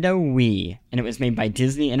Nintendo Wii, and it was made by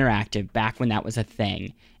Disney Interactive back when that was a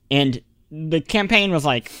thing. And the campaign was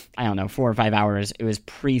like, I don't know, 4 or 5 hours. It was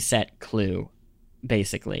preset Clue,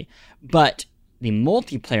 basically. But the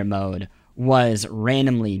multiplayer mode was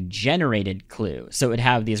randomly generated Clue. So it would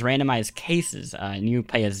have these randomized cases, and you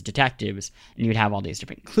play as detectives, and you'd have all these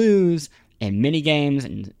different clues and mini games,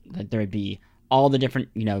 and there would be all the different,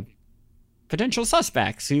 potential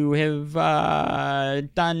suspects who have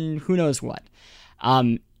done who knows what.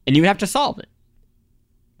 And you would have to solve it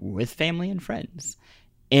with family and friends.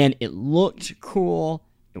 And it looked cool.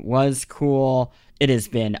 It was cool. It has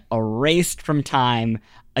been erased from time,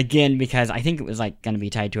 again, because I think it was like going to be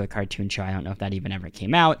tied to a cartoon show. I don't know if that even ever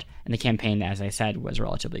came out. And the campaign, as I said, was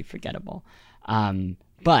relatively forgettable.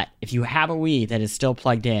 But if you have a Wii that is still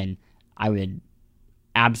plugged in, I would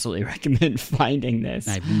absolutely recommend finding this.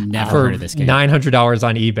 I've never heard of this game. $900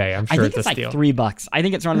 on eBay. I'm sure I think it's like $3. I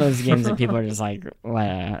think it's one of those games that people are just like,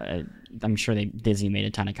 I'm sure Disney made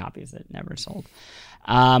a ton of copies that never sold.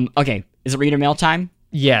 Okay, is it reader mail time?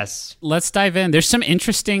 Yes. Let's dive in. There's some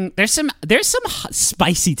interesting, there's some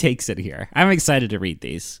spicy takes in here. I'm excited to read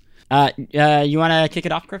these. You want to kick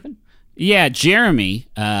it off, Griffin? Yeah, Jeremy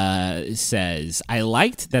says, I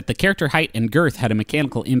liked that the character height and girth had a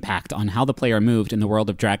mechanical impact on how the player moved in the world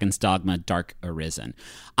of Dragon's Dogma Dark Arisen.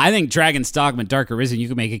 I think Dragon's Dogma Dark Arisen, you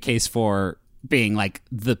could make a case for being like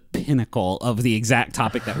the pinnacle of the exact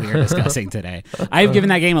topic that we are discussing today. I've given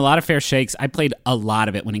that game a lot of fair shakes. I played a lot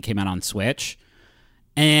of it when it came out on Switch.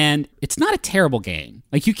 And it's not a terrible game.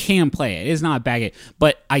 Like, you can play it. It is not a bad game.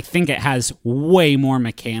 But I think it has way more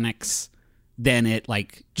mechanics than it,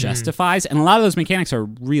 like, justifies. And a lot of those mechanics are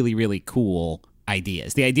really, really cool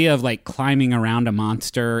ideas. The idea of, like, climbing around a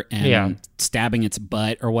monster and stabbing its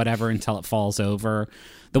butt or whatever until it falls over.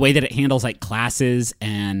 The way that it handles, like, classes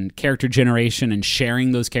and character generation and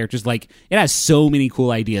sharing those characters. Like, it has so many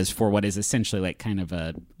cool ideas for what is essentially, like, kind of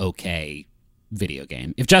a okay video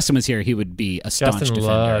game. If Justin was here, he would be a staunch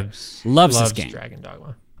defender. Loves this game. Dragon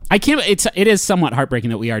Dogma. It is somewhat heartbreaking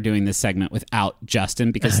that we are doing this segment without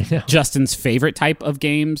Justin, because Justin's favorite type of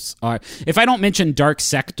games are, if I don't mention Dark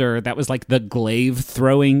Sector, that was like the glaive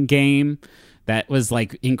throwing game that was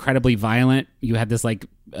like incredibly violent. You had this like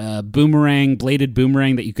bladed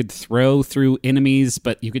boomerang that you could throw through enemies,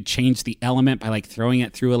 but you could change the element by like throwing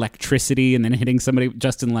it through electricity and then hitting somebody.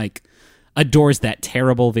 Justin like adores that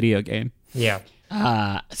terrible video game. Yeah.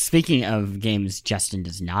 Speaking of games Justin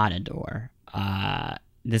does not adore,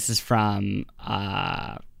 this is from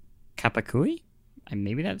Kapakui.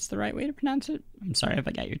 Maybe that's the right way to pronounce it. I'm sorry if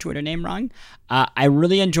I got your Twitter name wrong. I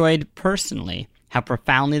really enjoyed, personally, how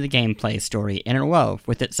profoundly the gameplay story interwove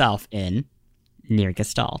with itself in Near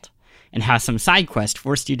Gestalt, and how some side quest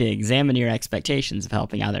forced you to examine your expectations of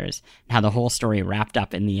helping others, and how the whole story wrapped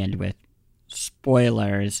up in the end with,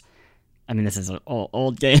 spoilers, I mean, this is an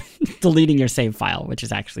old game. Deleting your save file, which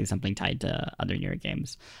is actually something tied to other Nier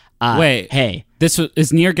games. Wait, hey,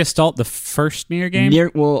 is Nier Gestalt the first Nier game? do you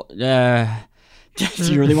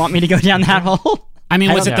really want me to go down that hole? I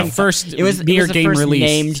mean, was don't it the think first It was Nier the game first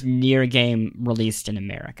released? named Nier game released in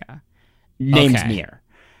America. Named Okay. Nier.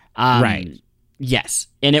 Right. Yes,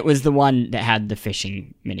 and it was the one that had the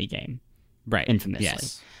fishing minigame, Right. infamously.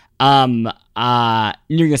 Yes.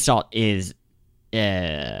 Nier Gestalt is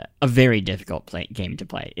a very difficult game to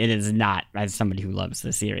play. It is not, as somebody who loves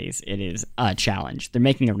the series, it is a challenge. They're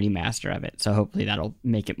making a remaster of it, so hopefully that'll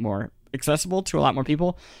make it more accessible to a lot more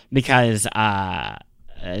people, because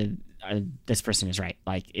this person is right.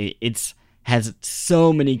 Like, it's has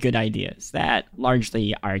so many good ideas that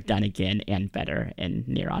largely are done again and better in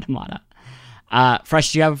Nier Automata.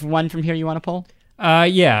 Fresh, do you have one from here you want to pull?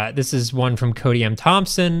 Yeah, this is one from Cody M.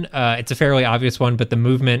 Thompson. It's a fairly obvious one, but the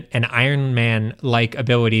movement and Iron Man-like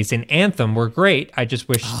abilities in Anthem were great. I just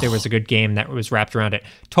wish there was a good game that was wrapped around it.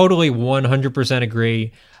 Totally 100%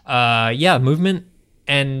 agree. Yeah, movement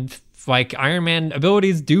and like Iron Man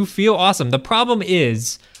abilities do feel awesome. The problem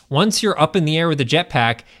is, once you're up in the air with a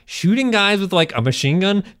jetpack, shooting guys with like a machine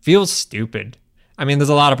gun feels stupid. I mean, there's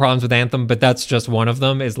a lot of problems with Anthem, but that's just one of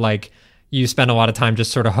them, is like you spend a lot of time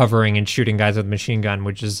just sort of hovering and shooting guys with a machine gun,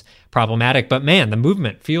 which is problematic. But man, the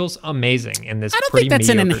movement feels amazing in this. I don't pretty think that's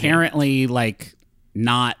an mediocre game. inherently like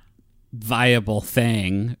not viable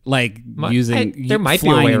thing. Like there might be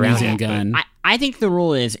a flying way and around using a it, but gun. I think the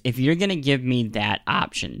rule is, if you're going to give me that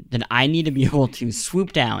option, then I need to be able to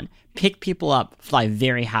swoop down, pick people up, fly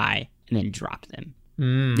very high, and then drop them.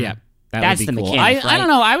 Yeah, That's would be the cool. mechanic, I right? don't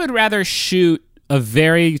know. I would rather shoot a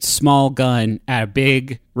very small gun at a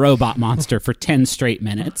big robot monster for 10 straight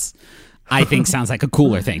minutes. I think sounds like a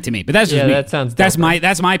cooler thing to me. But that's just me. that sounds that's doper.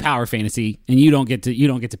 that's my power fantasy, and you don't get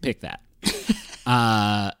to pick that.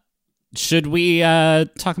 Should we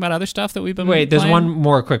talk about other stuff that we've been Wait, there's playing? one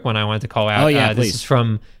more quick one I wanted to call out. Oh, yeah, this please. is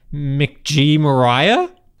from McG Mariah.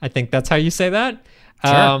 I think that's how you say that.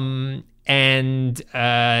 Sure.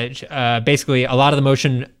 Basically, a lot of the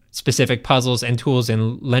motion-specific puzzles and tools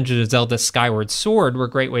in Legend of Zelda Skyward Sword were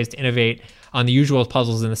great ways to innovate on the usual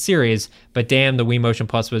puzzles in the series, but damn, the Wii Motion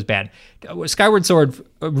Plus was bad. Skyward Sword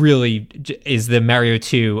really is the Mario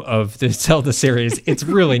 2 of the Zelda series. It's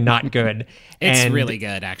really not good. It's And- really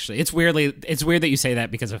good, actually. It's weird that you say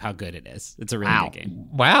that because of how good it is. It's a really good game.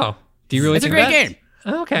 Wow. Do you really It's a think great that? game.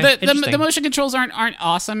 Oh, okay. The Interesting. motion controls aren't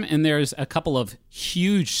awesome, and there's a couple of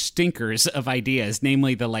huge stinkers of ideas.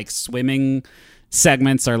 Namely, the like swimming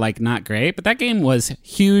segments are like not great, but that game was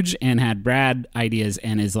huge and had rad ideas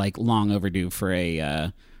and is like long overdue for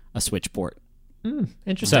a Switch port.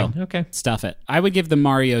 Interesting. So, Okay. Stuff it. I would give the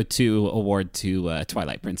Mario 2 award to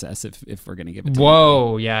Twilight Princess if we're gonna give it to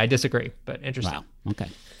Whoa. Yeah, I disagree, but interesting. Wow. Okay.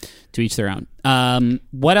 To each their own.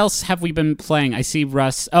 What else have we been playing? I see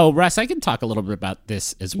Russ. Oh, Russ, I can talk a little bit about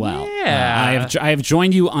this as well. Yeah. I have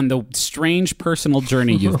joined you on the strange personal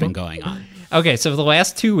journey you've been going on. Okay, so for the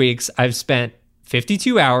last 2 weeks, I've spent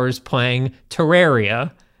 52 hours playing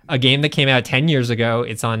Terraria, a game that came out 10 years ago.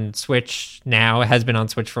 It's on Switch now. It has been on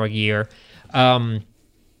Switch for like a year. I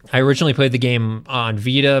originally played the game on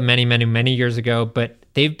Vita many years ago, but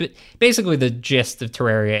basically the gist of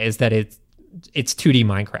Terraria is that it's 2D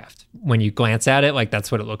Minecraft. When you glance at it, like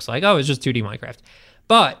that's what it looks like. Oh, it's just 2D Minecraft.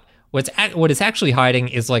 But what it's actually hiding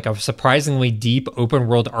is like a surprisingly deep open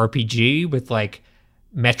world RPG with like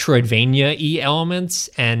Metroidvania-y elements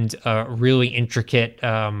and a really intricate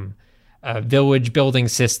village building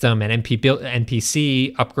system and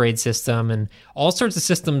NPC upgrade system and all sorts of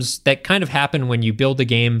systems that kind of happen when you build a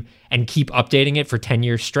game and keep updating it for 10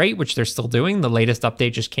 years straight, which they're still doing. The latest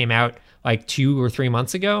update just came out like 2 or 3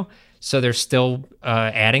 months ago. So they're still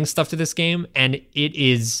adding stuff to this game, and it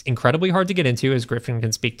is incredibly hard to get into, as Griffin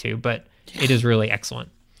can speak to, but it is really excellent.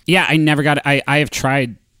 Yeah, I never got it. I have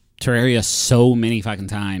tried Terraria so many fucking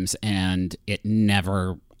times, and I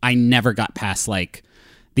never got past like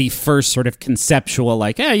the first sort of conceptual,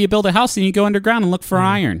 like, hey, you build a house and you go underground and look for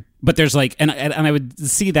iron. But there's like, and I would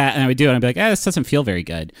see that and I would do it and I'd be like, this doesn't feel very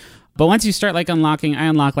good. But once you start like I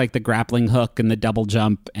unlock like the grappling hook and the double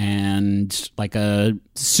jump and like a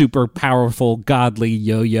super powerful godly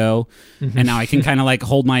yo-yo. And now I can kind of like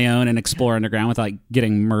hold my own and explore underground without like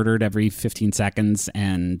getting murdered every 15 seconds.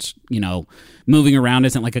 And, moving around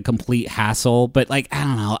isn't like a complete hassle. But like, I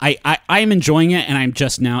don't know. I'm enjoying it and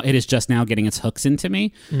it is just now getting its hooks into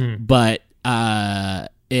me. But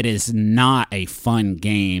it is not a fun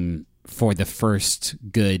game for the first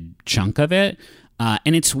good chunk of it.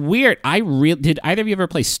 And it's weird. Did either of you ever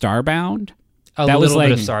play Starbound? A That was little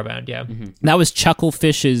bit like- of Starbound, yeah. That was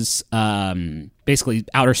Chucklefish's basically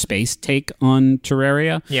outer space take on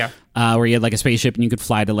Terraria. Yeah. Where you had like a spaceship and you could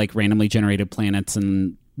fly to like randomly generated planets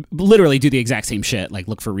and literally do the exact same shit, like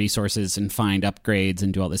look for resources and find upgrades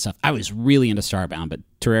and do all this stuff. I was really into Starbound, but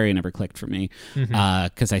Terraria never clicked for me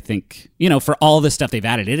because I think, for all the stuff they've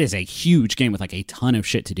added, it is a huge game with like a ton of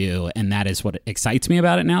shit to do, and that is what excites me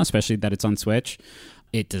about it now, especially that it's on Switch.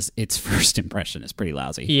 Its first impression is pretty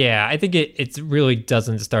lousy. Yeah, I think it really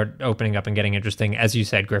doesn't start opening up and getting interesting, as you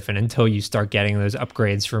said, Griffin, until you start getting those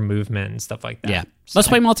upgrades for movement and stuff like that. Yeah. Let's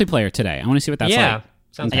play multiplayer today. I want to see what that's Yeah. like.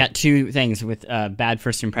 Sounds I got two things with bad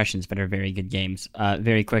first impressions, but are very good games.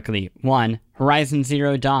 Very quickly. One, Horizon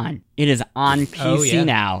Zero Dawn. It is on PC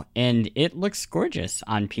now, and it looks gorgeous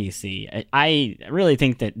on PC. I really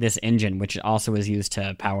think that this engine, which also was used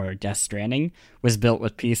to power Death Stranding, was built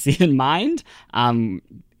with PC in mind. And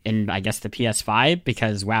I guess the PS5,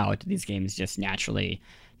 because wow, these games just naturally.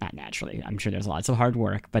 Not naturally. I'm sure there's lots of hard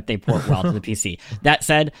work, but they port well to the PC. That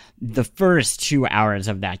said, the first 2 hours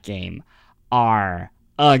of that game are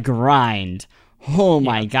a grind. Oh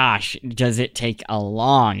my gosh, does it take a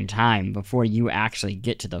long time before you actually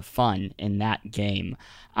get to the fun in that game.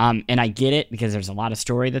 And I get it because there's a lot of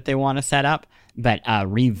story that they want to set up, but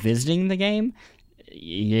revisiting the game,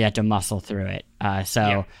 you have to muscle through it.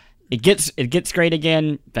 It gets great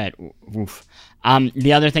again, but oof.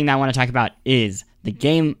 The other thing that I want to talk about is the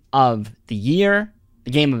game of the year,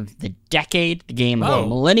 the game of the decade, the game of the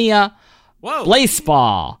millennia,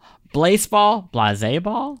 Blaseball. Blaseball?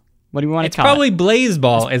 Blaseball? What do you want to call it? Probably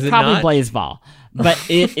Blazeball, is it Probably not? Blazeball. But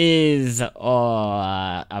it is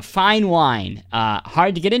a fine wine.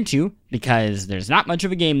 Hard to get into because there's not much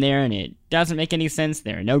of a game there and it doesn't make any sense.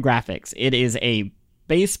 There are no graphics. It is a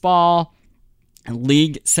baseball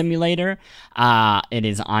league simulator. It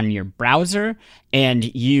is on your browser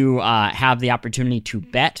and you have the opportunity to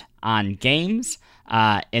bet on games.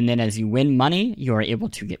 And then as you win money, you are able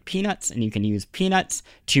to get peanuts, and you can use peanuts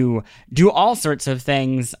to do all sorts of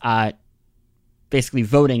things, basically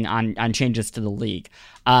voting on changes to the league.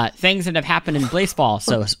 Things that have happened in Blaseball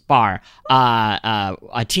so far.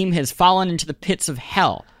 A team has fallen into the pits of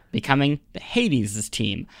hell, becoming the Hades'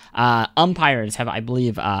 team. Umpires have, I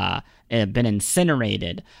believe, been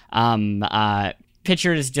incinerated.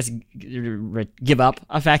 Pitchers just give up,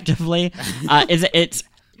 effectively. It's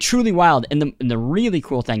truly wild, and the really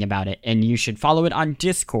cool thing about it, and you should follow it on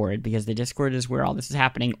Discord because the Discord is where all this is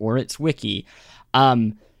happening, or its wiki.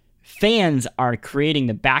 Fans are creating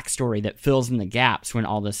the backstory that fills in the gaps when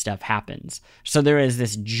all this stuff happens. So there is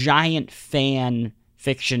this giant fan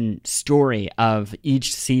fiction story of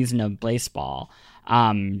each season of Blaseball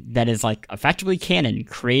that is like effectively canon,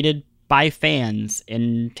 created by fans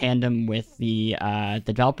in tandem with the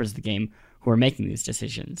developers of the game who are making these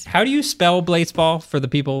decisions. How do you spell Blazeball for the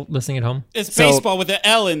people listening at home? It's baseball with an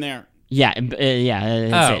L in there. Yeah,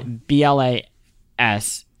 that's it. BLASEBALL.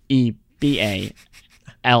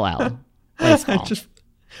 Baseball.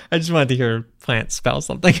 I just wanted to hear Plant spell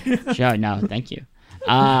something. Sure, no, thank you. It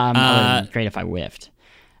would have been great if I whiffed.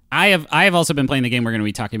 I have also been playing the game we're going to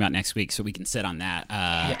be talking about next week, so we can sit on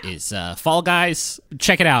that. Is Fall Guys.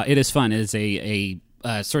 Check it out. It is fun. It is a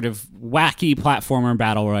sort of wacky platformer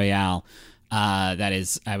battle royale that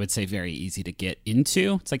is, I would say, very easy to get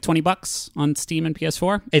into. It's like $20 on Steam and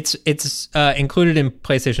PS4. It's included in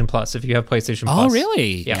PlayStation Plus if you have PlayStation Plus. Oh,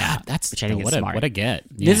 really? Yeah. That's Which I think is what smart. a get.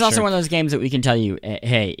 This is also one of those games that we can tell you,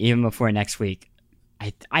 hey, even before next week,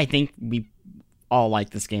 I think we all like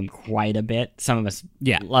this game quite a bit. Some of us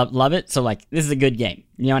love it. So, like, this is a good game.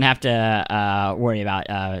 You don't have to worry about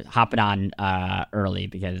hopping on early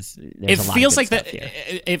because there's a lot feels of good like stuff here.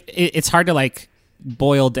 it's hard to like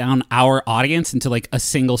boil down our audience into like a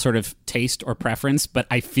single sort of taste or preference, but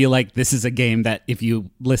I feel like this is a game that if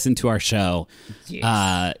you listen to our show,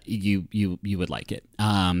 you would like it.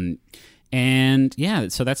 And yeah,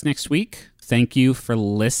 so that's next week. Thank you for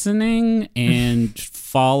listening, and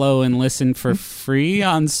follow and listen for free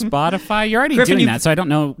on Spotify. You're already Griffin, doing that, so I don't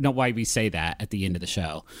know why we say that at the end of the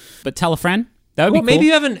show. But tell a friend. That would be cool. Maybe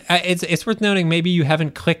you haven't. It's worth noting. Maybe you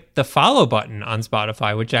haven't clicked the follow button on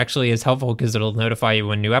Spotify, which actually is helpful because it'll notify you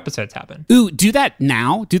when new episodes happen. Ooh, do that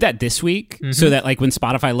now. Do that this week, so that like when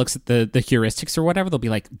Spotify looks at the heuristics or whatever, they'll be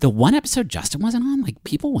like, the one episode Justin wasn't on, like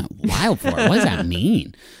people went wild for it. What does that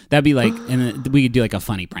mean? That'd be like, and then we could do like a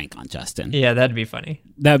funny prank on Justin. Yeah, that'd be funny.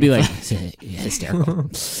 That would be like hysterical.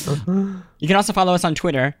 You can also follow us on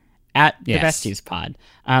Twitter at the Yes. Besties Pod.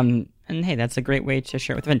 And hey, that's a great way to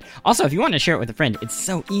share it with a friend. Also, if you want to share it with a friend, it's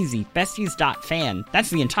so easy. Besties.fan. That's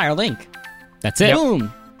the entire link. That's it.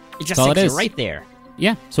 Boom. It just all it takes is. you right there.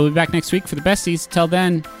 yeah, so we'll be back next week for the besties. Till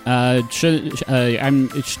then, shouldn't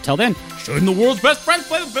the world's best friends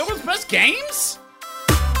play the world's best games?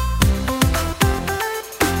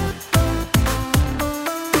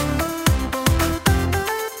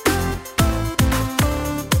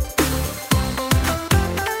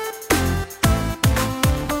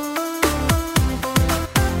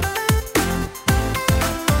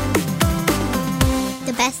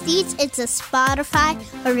 The Besties is a Spotify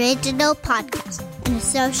original podcast in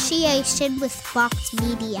association with Fox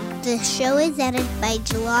Media. The show is edited by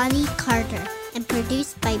Jelani Carter and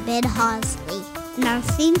produced by Ben Hosley. And our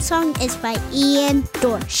theme song is by Ian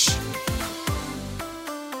Dorsch.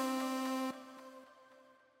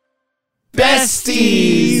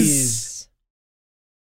 Besties!